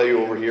police We can tell you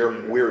department, over here,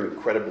 and the we're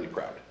incredibly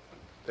proud.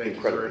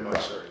 community. Thank you very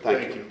much, sir.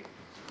 Thank you.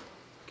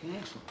 Okay,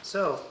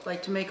 so I'd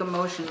like to make a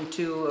motion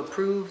to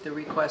approve the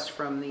request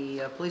from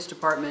the police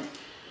department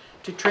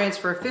to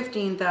transfer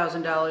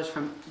 $15,000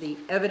 from the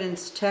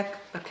evidence tech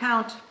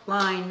account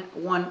line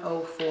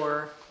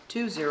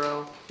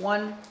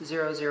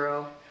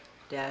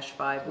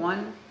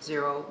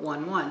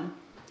 104-20100-51011,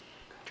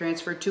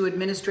 transfer to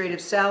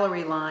administrative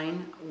salary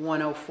line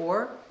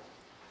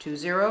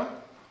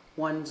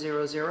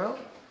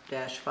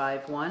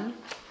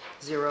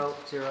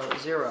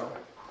 104-20100-51000.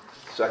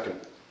 Second.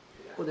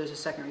 Well, there's a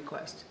second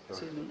request,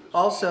 excuse me.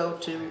 Also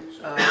to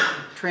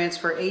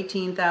transfer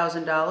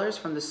 $18,000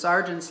 from the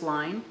sergeant's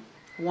line,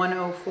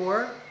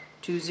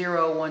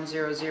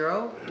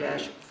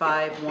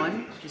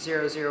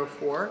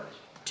 104-20100-51004,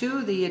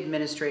 to the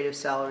administrative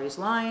salaries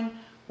line,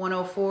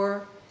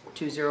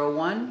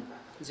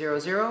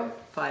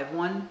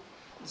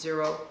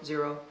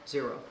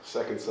 104-20100-51000.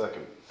 Second.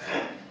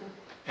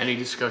 Any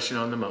discussion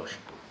on the motion?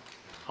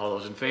 All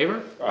those in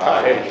favor?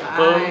 Aye.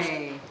 Opposed?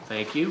 Aye.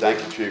 Thank you. Thank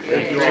you, Chief.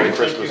 Thank you. Merry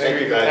Christmas.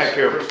 Thank you, guys. Thank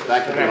you.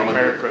 Thank you, gentlemen.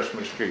 Merry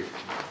Christmas, Chief.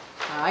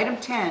 Item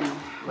 10,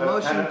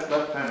 motion.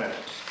 Lieutenant,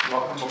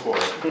 welcome aboard.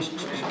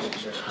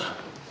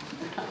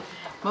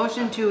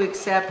 Motion to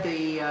accept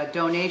the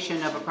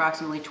donation of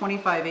approximately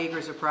 25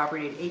 acres of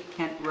property at 8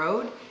 Kent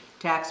Road,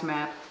 tax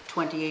map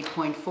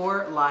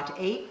 28.4, lot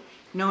 8,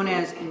 known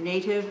as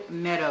Native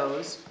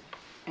Meadows.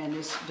 And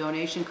this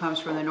donation comes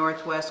from the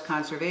Northwest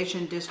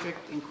Conservation District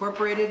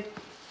Incorporated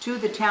to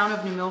the town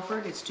of New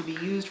Milford. It's to be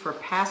used for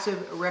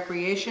passive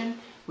recreation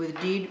with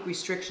deed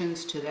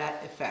restrictions to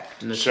that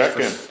effect. And this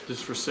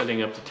is for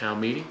setting up the town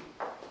meeting,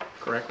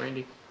 correct,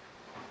 Randy?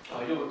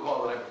 You'll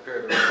recall that I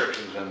prepared the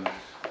restrictions, and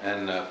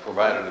and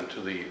provided them to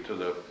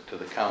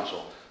the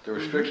council. The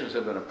restrictions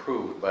have been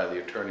approved by the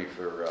attorney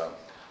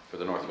for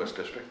the Northwest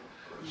District.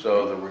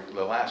 So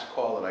the last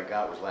call that I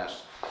got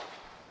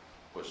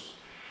was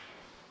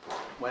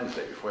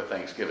Wednesday before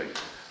Thanksgiving,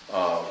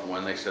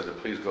 when they said to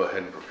please go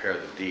ahead and prepare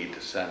the deed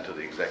to send to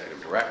the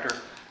executive director,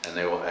 and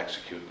they will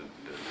execute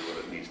do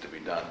what needs to be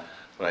done.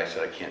 But I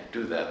said I can't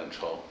do that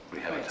until we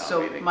have a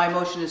town meeting. So my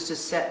motion is to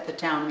set the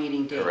town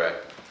meeting date.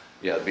 Correct.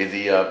 Yeah, it'd be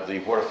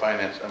the Board of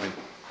Finance,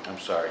 I'm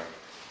sorry,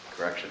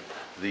 correction.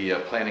 The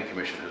Planning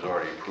Commission has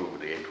already approved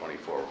the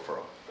 824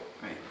 referral.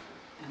 Right,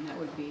 and that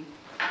would be,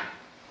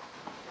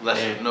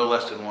 No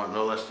less than one,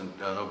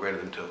 no greater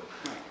than two.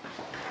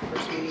 right,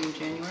 first meeting in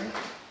January?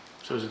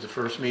 So is it the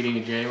first meeting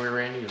in January,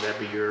 Randy? Would that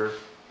be your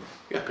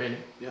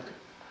opinion? Yeah.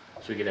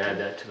 So we could add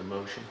that to the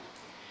motion.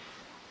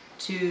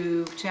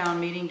 To town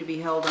meeting to be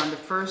held on the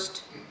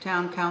first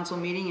town council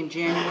meeting in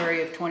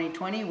January of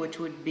 2020, which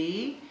would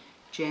be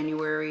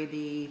January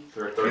the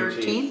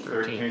 13th.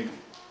 13th.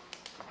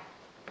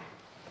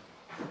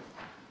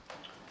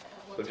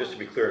 So just to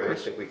be clear, I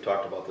think we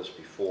talked about this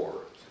before,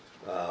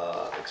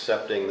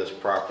 accepting this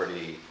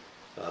property,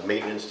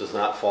 maintenance does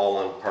not fall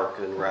on Park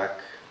and Rec.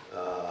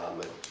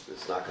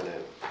 It's not going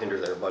to hinder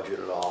their budget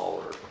at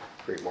all or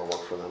create more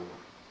work for them.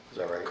 Is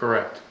that right?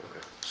 Correct.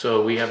 Okay.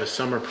 So we have a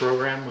summer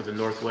program with the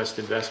Northwest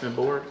Investment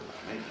Board,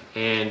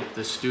 and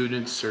the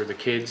students or the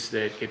kids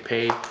that get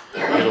paid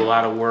did a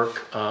lot of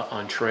work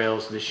on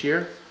trails this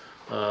year,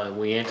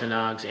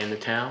 Weantonogs and the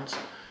towns,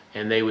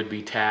 and they would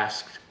be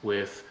tasked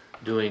with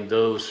doing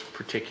those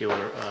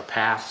particular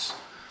paths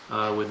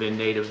within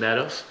Native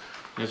Meadows.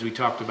 And as we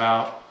talked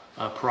about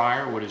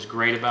prior, what is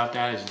great about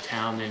that is the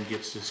town then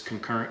gets this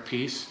concurrent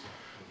piece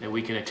that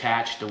we can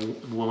attach the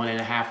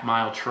 1.5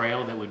 mile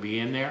trail that would be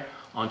in there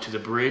onto the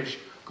bridge,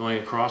 going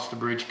across the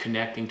bridge,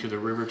 connecting to the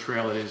river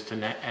trail it is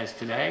as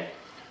today.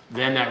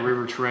 Then that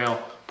river trail,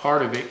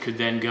 part of it could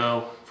then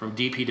go from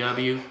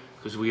DPW,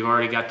 because we've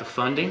already got the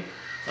funding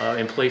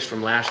in place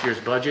from last year's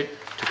budget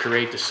to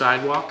create the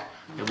sidewalk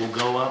that will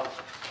go up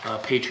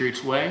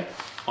Patriots Way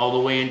all the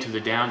way into the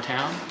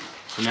downtown.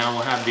 So now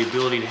we'll have the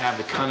ability to have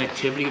the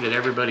connectivity that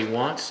everybody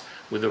wants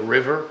with the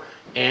river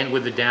and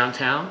with the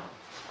downtown.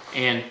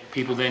 And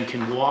people then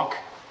can walk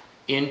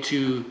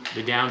into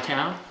the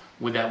downtown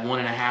with that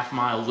 1.5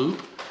 mile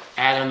loop,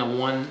 add on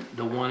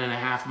the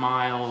 1.5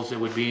 miles that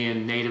would be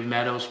in Native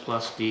Meadows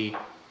plus the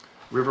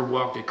river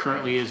walk that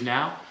currently is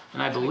now.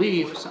 And I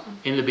believe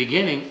in the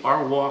beginning,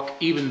 our walk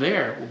even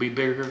there will be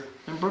bigger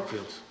than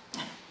Brookfield's.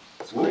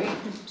 Great.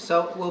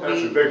 So we'll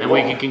That's a be, big And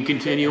we wall. can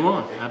continue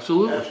on,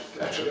 absolutely,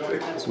 That's a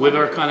big, with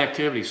our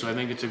connectivity. So I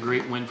think it's a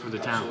great win for the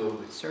town.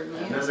 Absolutely.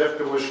 certainly and is. if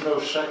there was no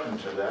second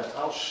to that,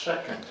 I'll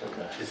second to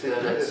that. Is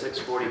that at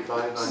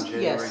 6:45 on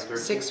January Yes,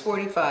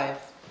 13th? 6:45.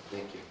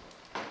 Thank you.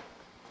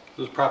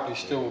 Those properties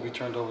still will be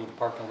turned over to the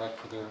Park and Rec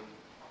for their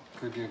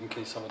review in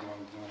case somebody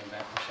wanted to do an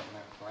event or something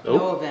there, correct?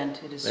 Nope. No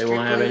event, it is They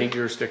won't have any strictly,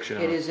 jurisdiction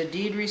on it it. is a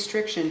deed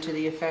restriction to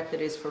the effect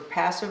that it is for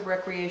passive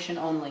recreation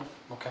only.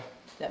 Okay,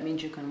 That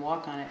means you can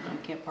walk on it, but you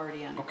can't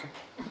party on it. okay.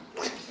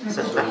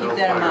 So So no keep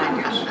that in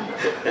mind.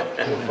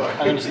 fireworks.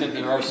 I understand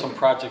there are some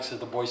projects that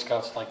the Boy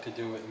Scouts like to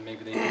do, and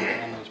maybe they do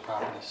it on those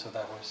properties, so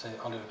that would say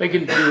under. They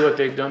can do what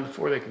they've done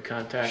before. They can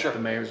contact Sure. the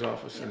mayor's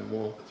office and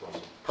we'll That's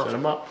awesome. set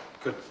them up.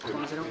 Good. As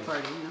long as they don't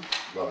party,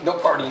 you know. No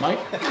partying. Mike?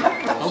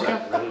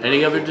 Okay.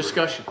 Any other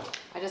discussion?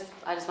 I just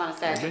want to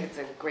say, I think Okay. it's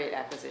a great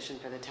acquisition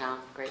for the town,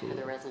 great for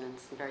the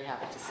residents. I'm very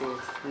happy to see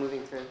it's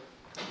moving through.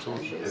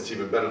 It's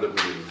even better that we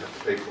didn't have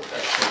to pay for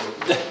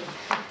it.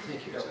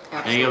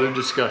 Any other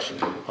discussion?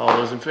 All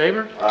those in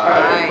favor?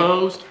 Aye.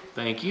 Opposed?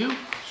 Thank you.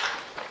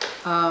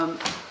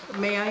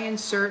 May I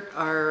insert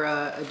our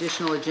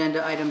additional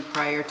agenda item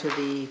prior to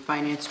the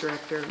finance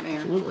director, Mayor?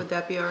 Absolutely. Would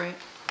that be all right?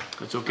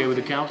 That's okay with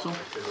the council?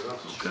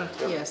 Okay.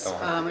 Yes, Don't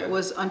have to it get-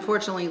 was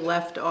unfortunately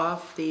left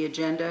off the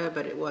agenda,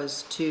 but it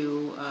was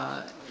to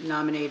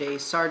nominate a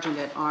sergeant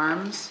at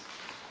arms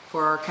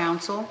for our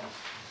council.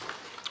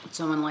 Would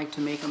someone like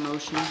to make a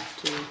motion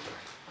to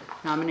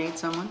nominate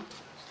someone?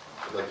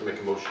 I'd like to make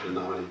a motion to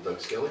nominate Doug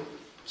Skelly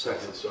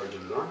Second. as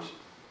Sergeant at Arms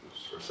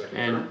for a second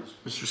And term.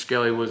 Mr.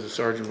 Skelly was the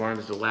sergeant of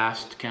arms the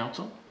last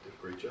council. Did a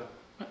great job.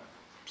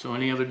 So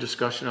any other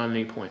discussion on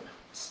the appointment?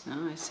 No,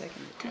 I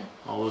second it. Okay.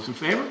 All those in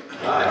favor?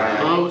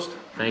 Opposed?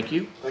 Thank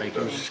you. Thank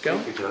you, Mr. Skelly.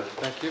 Thank you, Doug.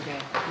 Thank you. Okay,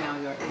 now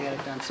we got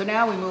it done. So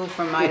now we move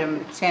from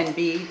item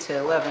 10B to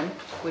 11,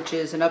 which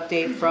is an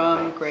update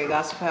from Greg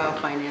Ossopow,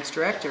 Finance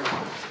Director.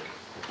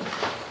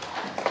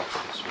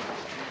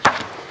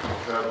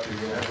 Doug, do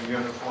you have a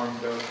uniform,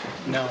 Doug?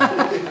 No.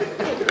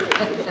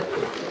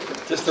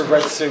 Just a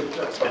red suit.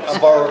 I'll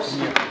borrow it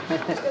from you.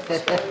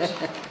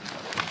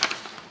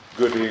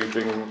 Good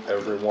evening,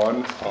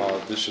 everyone.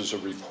 This is a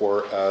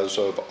report as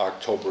of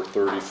October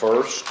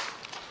 31st.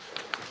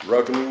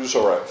 Revenues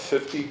are at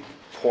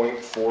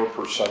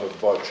 50.4%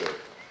 of budget.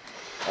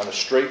 On a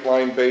straight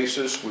line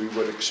basis, we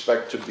would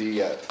expect to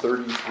be at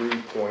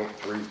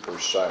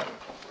 33.3%.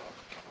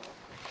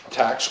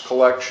 Tax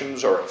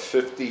collections are at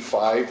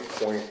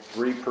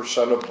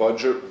 55.3% of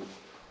budget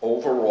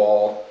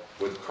overall,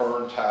 with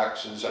current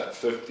taxes at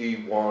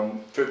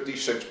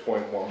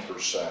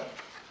 56.1%.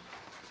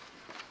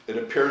 It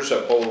appears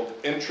that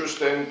both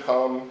interest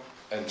income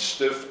and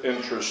stiff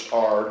interest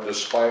are,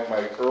 despite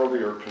my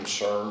earlier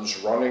concerns,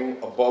 running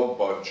above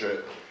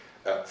budget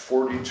at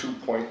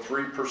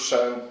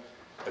 42.3%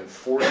 and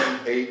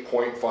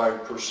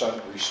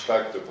 48.5%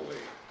 respectively.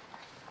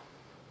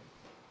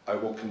 I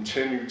will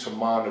continue to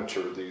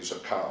monitor these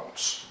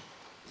accounts.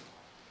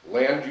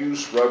 Land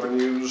use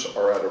revenues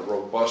are at a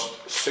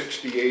robust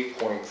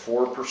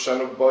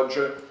 68.4% of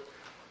budget.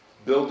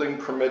 Building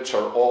permits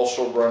are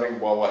also running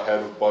well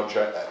ahead of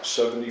budget at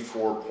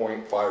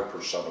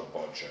 74.5% of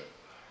budget.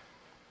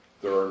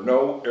 There are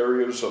no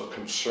areas of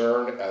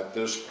concern at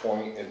this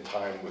point in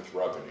time with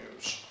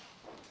revenues.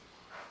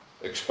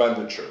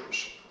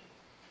 Expenditures.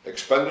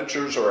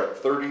 Expenditures are at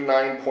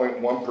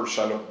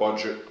 39.1% of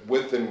budget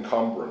with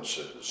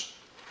encumbrances.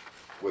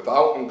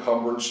 Without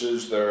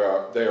encumbrances, they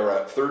are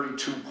at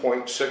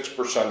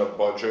 32.6% of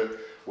budget,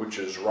 which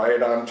is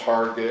right on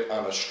target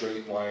on a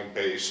straight line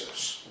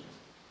basis.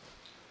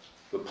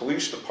 The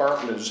police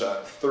department is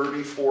at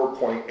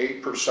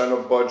 34.8%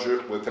 of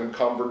budget with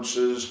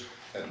encumbrances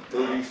and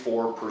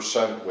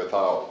 34%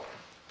 without.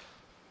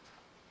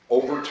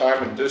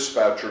 Overtime and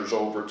dispatchers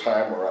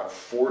overtime are at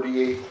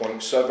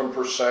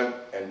 48.7%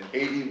 and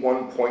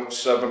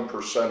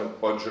 81.7%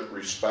 of budget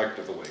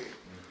respectively.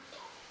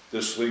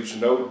 This leaves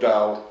no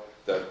doubt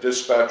that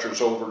dispatchers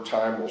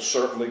overtime will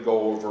certainly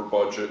go over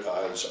budget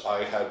as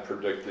I had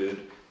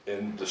predicted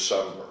in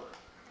December.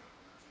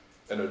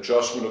 An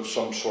adjustment of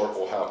some sort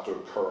will have to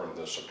occur in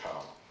this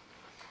account.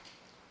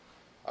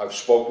 I've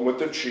spoken with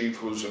the chief,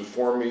 who has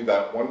informed me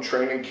that one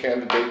training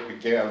candidate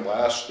began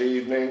last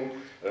evening,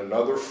 and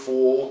another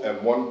full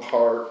and one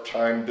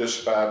part-time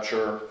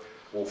dispatcher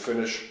will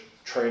finish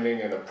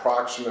training in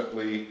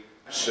approximately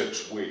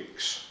 6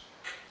 weeks.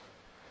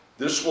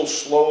 This will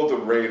slow the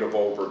rate of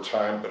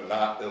overtime but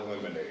not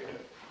eliminate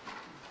it.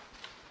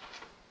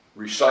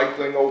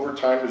 Recycling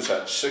overtime is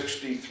at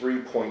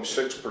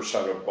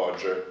 63.6% of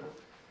budget.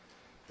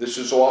 This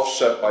is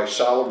offset by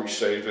salary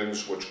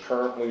savings, which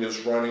currently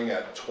is running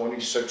at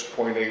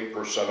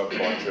 26.8% of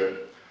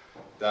budget.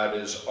 That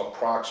is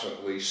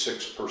approximately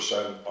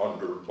 6%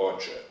 under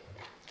budget.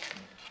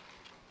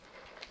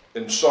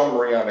 In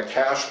summary, on a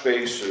cash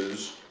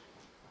basis,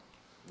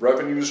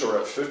 revenues are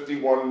at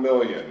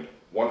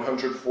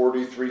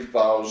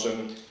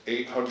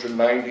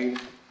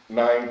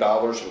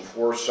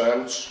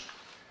 $51,143,899.04,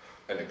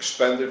 and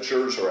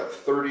expenditures are at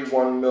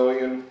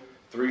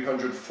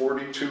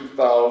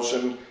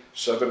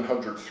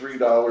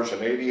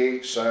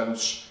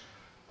 $31,342,703.88,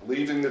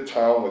 leaving the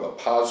town with a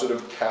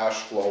positive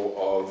cash flow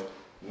of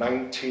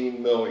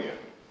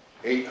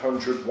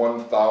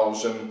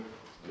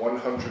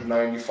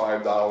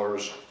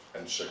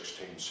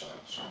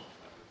 $19,801,195.16.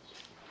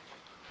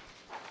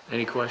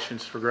 Any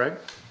questions for Greg?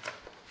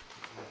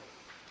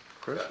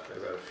 Chris? Yeah,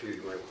 I've got a few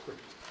you might.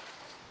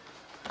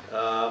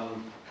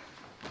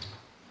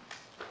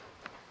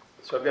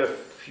 So I've got a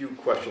few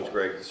questions,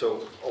 Greg.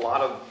 So a lot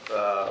of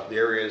the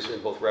areas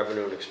in both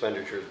revenue and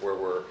expenditures where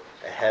we're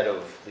ahead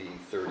of the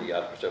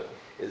 30-odd%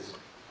 is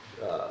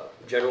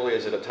generally,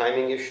 is it a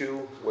timing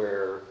issue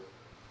where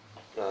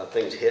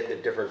things hit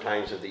at different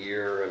times of the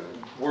year? And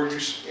where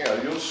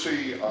you'll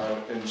see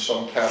in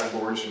some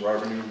categories in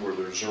revenue where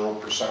there's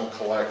 0%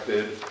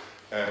 collected,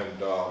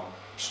 and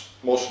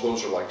most of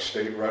those are like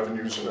state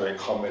revenues, and they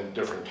come in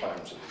different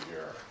times of the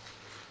year.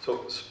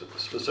 So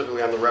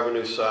specifically on the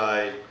revenue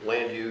side,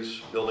 land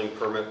use, building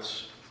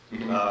permits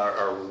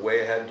are way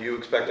ahead. Do you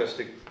expect us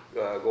to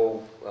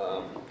go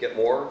get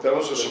more? That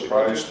was a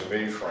surprise to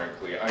me,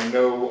 frankly. I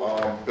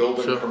know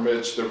building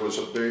permits, there was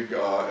a big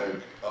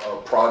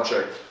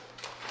project.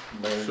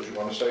 Mayor, do you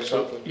want to say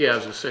something? Yeah, I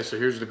was going to say, so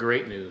here's the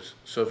great news.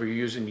 So if you're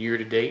using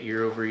year-to-date,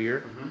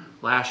 year-over-year,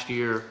 last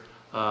year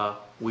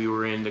we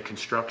were in the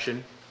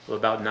construction of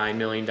about $9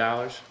 million.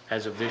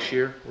 As of this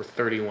year, we're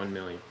 $31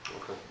 million.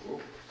 Okay.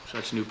 So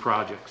that's new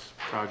projects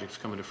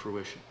coming to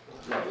fruition.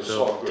 Yeah,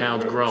 so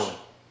town's growing.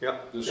 Yeah,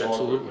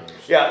 absolutely.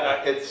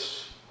 Yeah,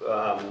 it's,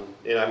 I'm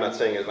not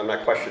saying it, I'm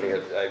not questioning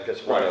it. I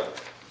just want to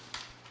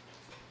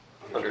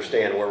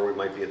understand where we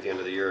might be at the end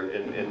of the year,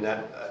 and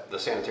that the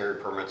sanitary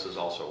permits is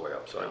also way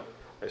up. So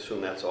I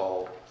assume that's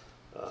all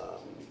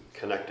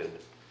connected.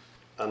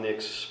 On the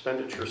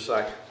expenditure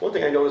side, one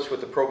thing I noticed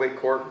with the probate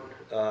court,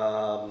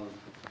 they're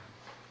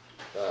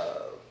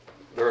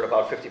at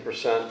about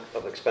 50%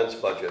 of expense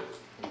budget,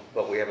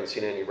 but we haven't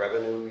seen any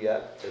revenue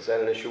yet. Is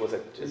that an issue with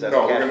it? Is that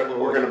no,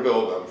 we're going to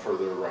bill them for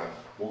their rent.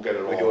 We'll get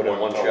it all do it in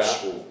one shot.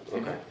 School.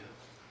 Okay.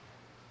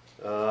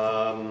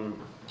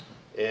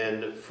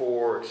 And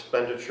for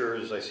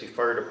expenditures, I see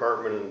fire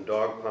department and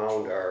dog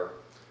pound are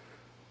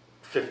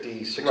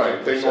 50, 60%.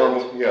 Right, they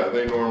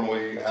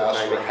normally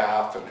ask for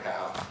half and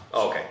half.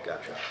 Oh, okay,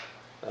 gotcha.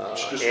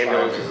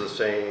 Ambulance is the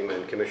same,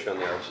 and commission on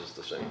the arts is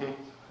the same.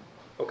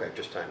 Okay,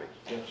 just timing.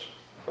 Yes.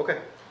 Okay,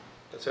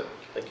 that's it.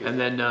 Thank you. And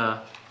then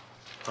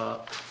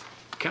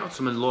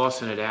Councilman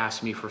Lawson had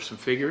asked me for some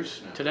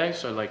figures today,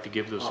 so I'd like to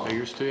give those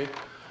figures to you.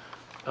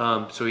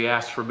 So he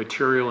asked for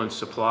material and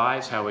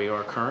supplies, how we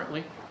are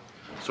currently.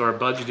 So our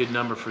budgeted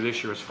number for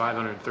this year is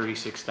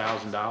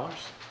 $536,000.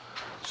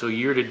 So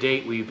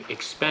year-to-date, we've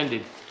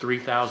expended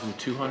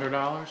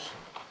 $3,200.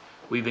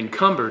 We've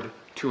encumbered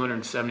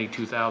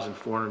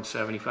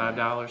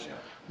 $272,475.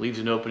 Leaves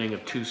an opening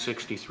of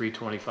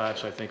 $263,325,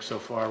 so I think so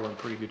far we're in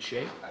pretty good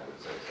shape.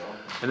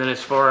 And then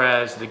as far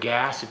as the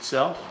gas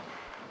itself,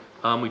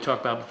 we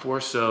talked about before,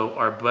 so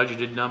our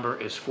budgeted number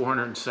is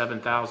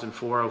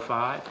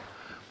 $407,405.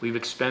 We've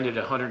expended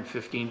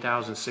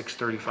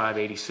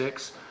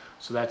 $115,635.86,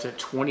 so that's at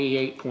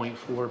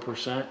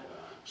 28.4%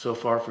 so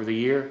far for the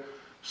year.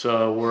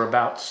 So we're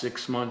about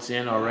 6 months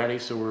in already,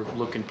 so we're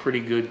looking pretty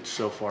good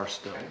so far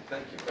still.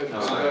 Thank you.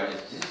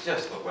 It's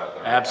just the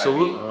weather.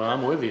 Absolutely, I mean,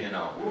 I'm with you. You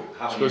know,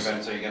 how many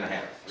events are you gonna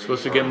have?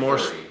 Supposed to get more,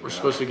 we're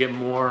supposed to get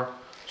more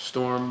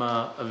storm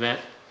event,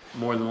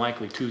 more than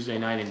likely Tuesday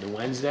night into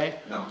Wednesday.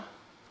 No.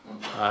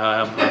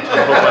 I hope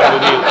I'm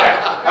with you.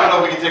 I don't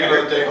know if we can take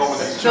another day home with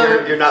that.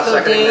 So, You're not so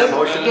seconding that Dave,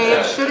 motion?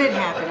 Dave, should it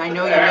happen, I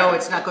know you know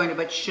it's not going to,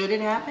 but should it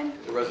happen?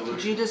 The resolution.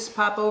 Would you just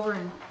pop over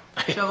and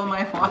shovel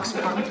my walks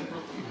for me?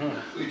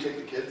 Will you take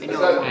the kids?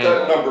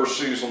 That number's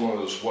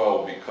seasonal as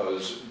well,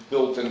 because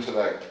built into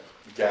that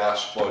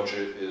gas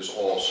budget is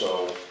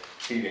also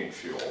heating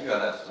fuel. Yeah,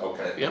 that's,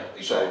 Okay.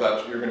 Yep. So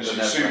that's, you're gonna Then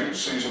that's right.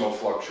 see seasonal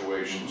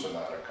fluctuations in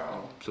that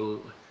account.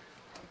 Absolutely.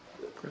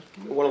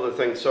 One other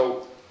thing,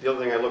 so the other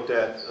thing I looked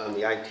at on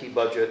the IT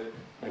budget,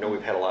 I know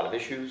we've had a lot of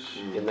issues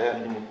in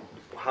that.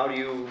 How do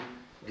you,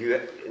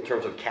 in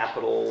terms of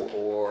capital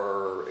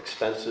or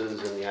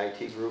expenses in the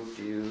IT group,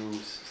 do you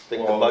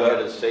think the budget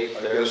is safe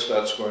there? I guess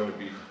that's going to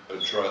be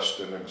addressed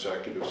in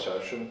executive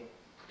session.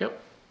 Yep.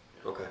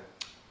 Okay.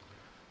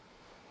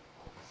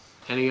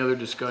 Any other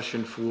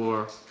discussion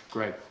for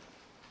Greg?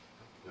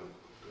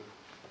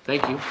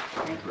 Thank you.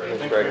 Thanks,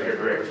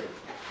 Greg.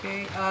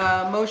 Okay,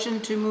 motion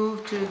to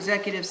move to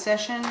executive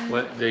session.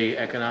 What, the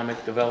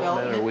economic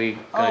development, are we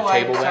Oh, gonna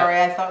table I'm that?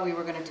 sorry, I thought we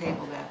were gonna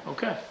table that.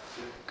 Okay.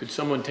 Could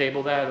someone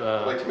table that?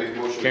 I'd like to make a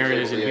motion to Karen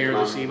table isn't the here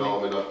this economic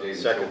evening. development update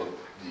Second. until the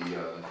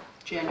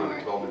January. economic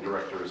development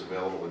director is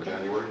available in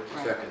January.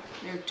 Right. Second.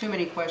 There are too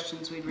many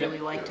questions, we'd really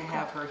like to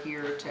have her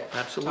here to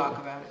Absolutely. talk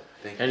about it.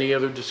 Any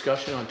other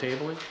discussion on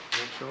tabling?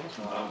 Charles?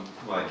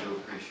 Well, I do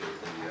appreciate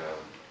the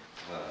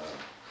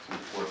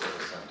report that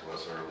was sent to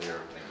us earlier.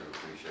 I do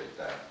appreciate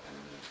that.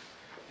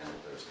 And if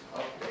there's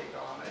an update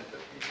on it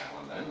between now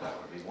and then, that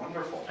would be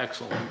wonderful.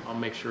 Excellent. I'll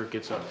make sure it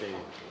gets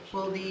updated.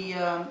 Well,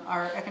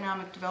 our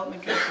economic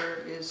development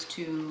director is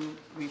to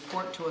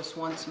report to us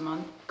once a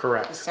month.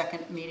 Correct. The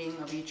second meeting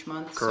of each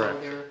month. Correct.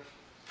 So there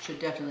should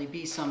definitely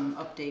be some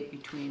update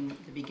between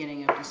the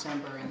beginning of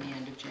December and the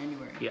end of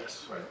January.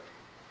 Yes. Right.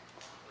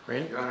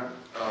 Randy? Your Honor,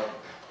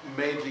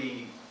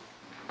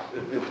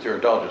 with your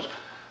indulgence,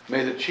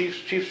 may the Chief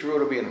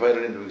Cerruto be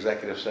invited into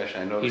executive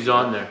session? I know He's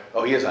on there.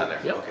 Oh, he is on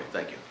there? Yep. Okay,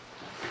 thank you.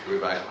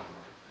 Goodbye.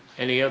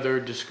 Any other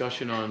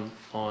discussion on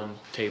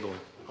tabling?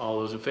 All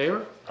those in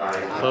favor? Aye.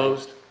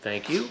 Opposed?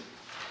 Thank you.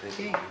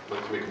 Okay, I'd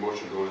like to make a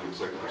motion to go into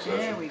executive session.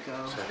 there we go.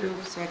 Move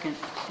a second.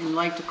 And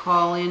like to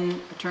call in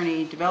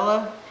Attorney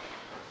DeBella,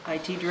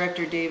 IT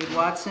Director David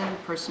Watson,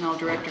 Personnel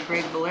Director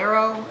Greg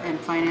Valero, and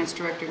Finance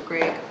Director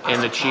Greg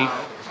And the chief.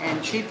 Ospau.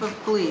 And Chief of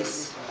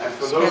Police. And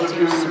for those of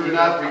you who do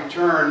not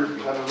return,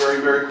 have a very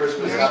Merry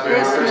Christmas. Merry Happy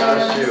Christmas.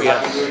 Happy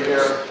Yes. New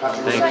Year.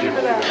 Happy Thank you.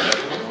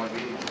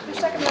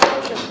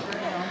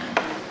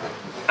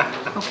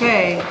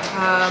 Okay,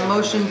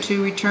 motion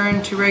to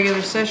return to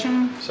regular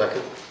session.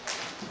 Second?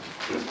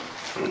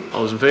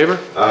 All those in favor?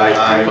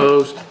 Aye.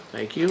 Opposed?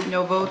 Thank you.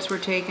 No votes were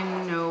taken,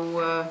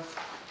 no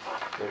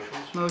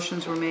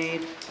motions were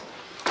made.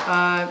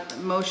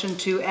 Motion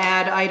to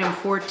add item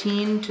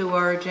 14 to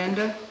our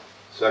agenda,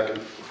 Second.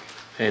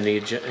 And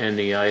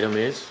the item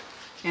is?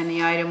 and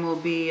the item will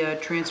be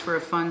transfer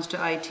of funds to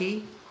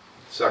IT.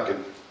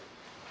 Second.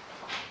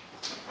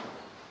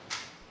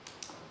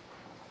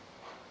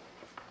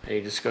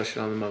 Any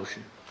discussion on the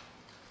motion?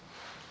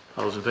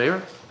 All those in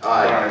favor?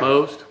 Aye.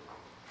 Opposed?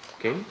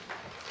 Katie?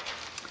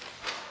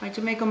 I'd like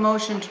to make a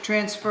motion to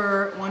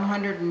transfer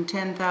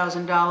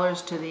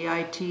 $110,000 to the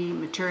IT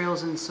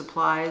materials and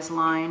supplies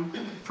line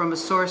from a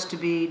source to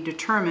be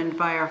determined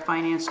by our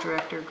Finance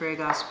Director, Greg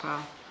Ospau.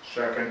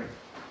 Second.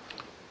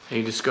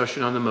 Any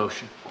discussion on the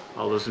motion?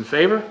 All those in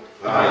favor?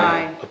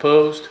 Aye.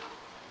 Opposed?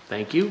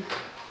 Thank you.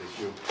 Thank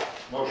you.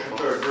 Motion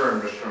to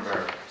adjourn, Mr.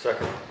 Mayor.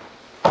 Second.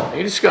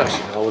 Any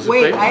discussion? All those in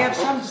Wait, favor? I have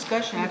some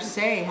discussion. I have to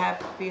say,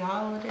 happy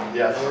holiday.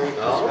 Yes.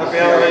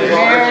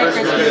 Merry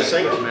Christmas.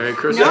 Merry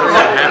Christmas No.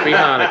 and Happy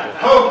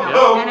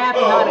Hanukkah. And happy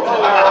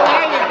Hanukkah.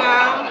 There you go.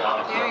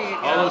 There you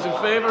go. All those in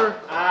favor?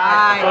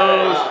 Aye.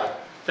 Opposed?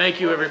 Thank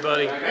you,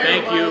 everybody.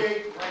 Thank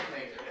you.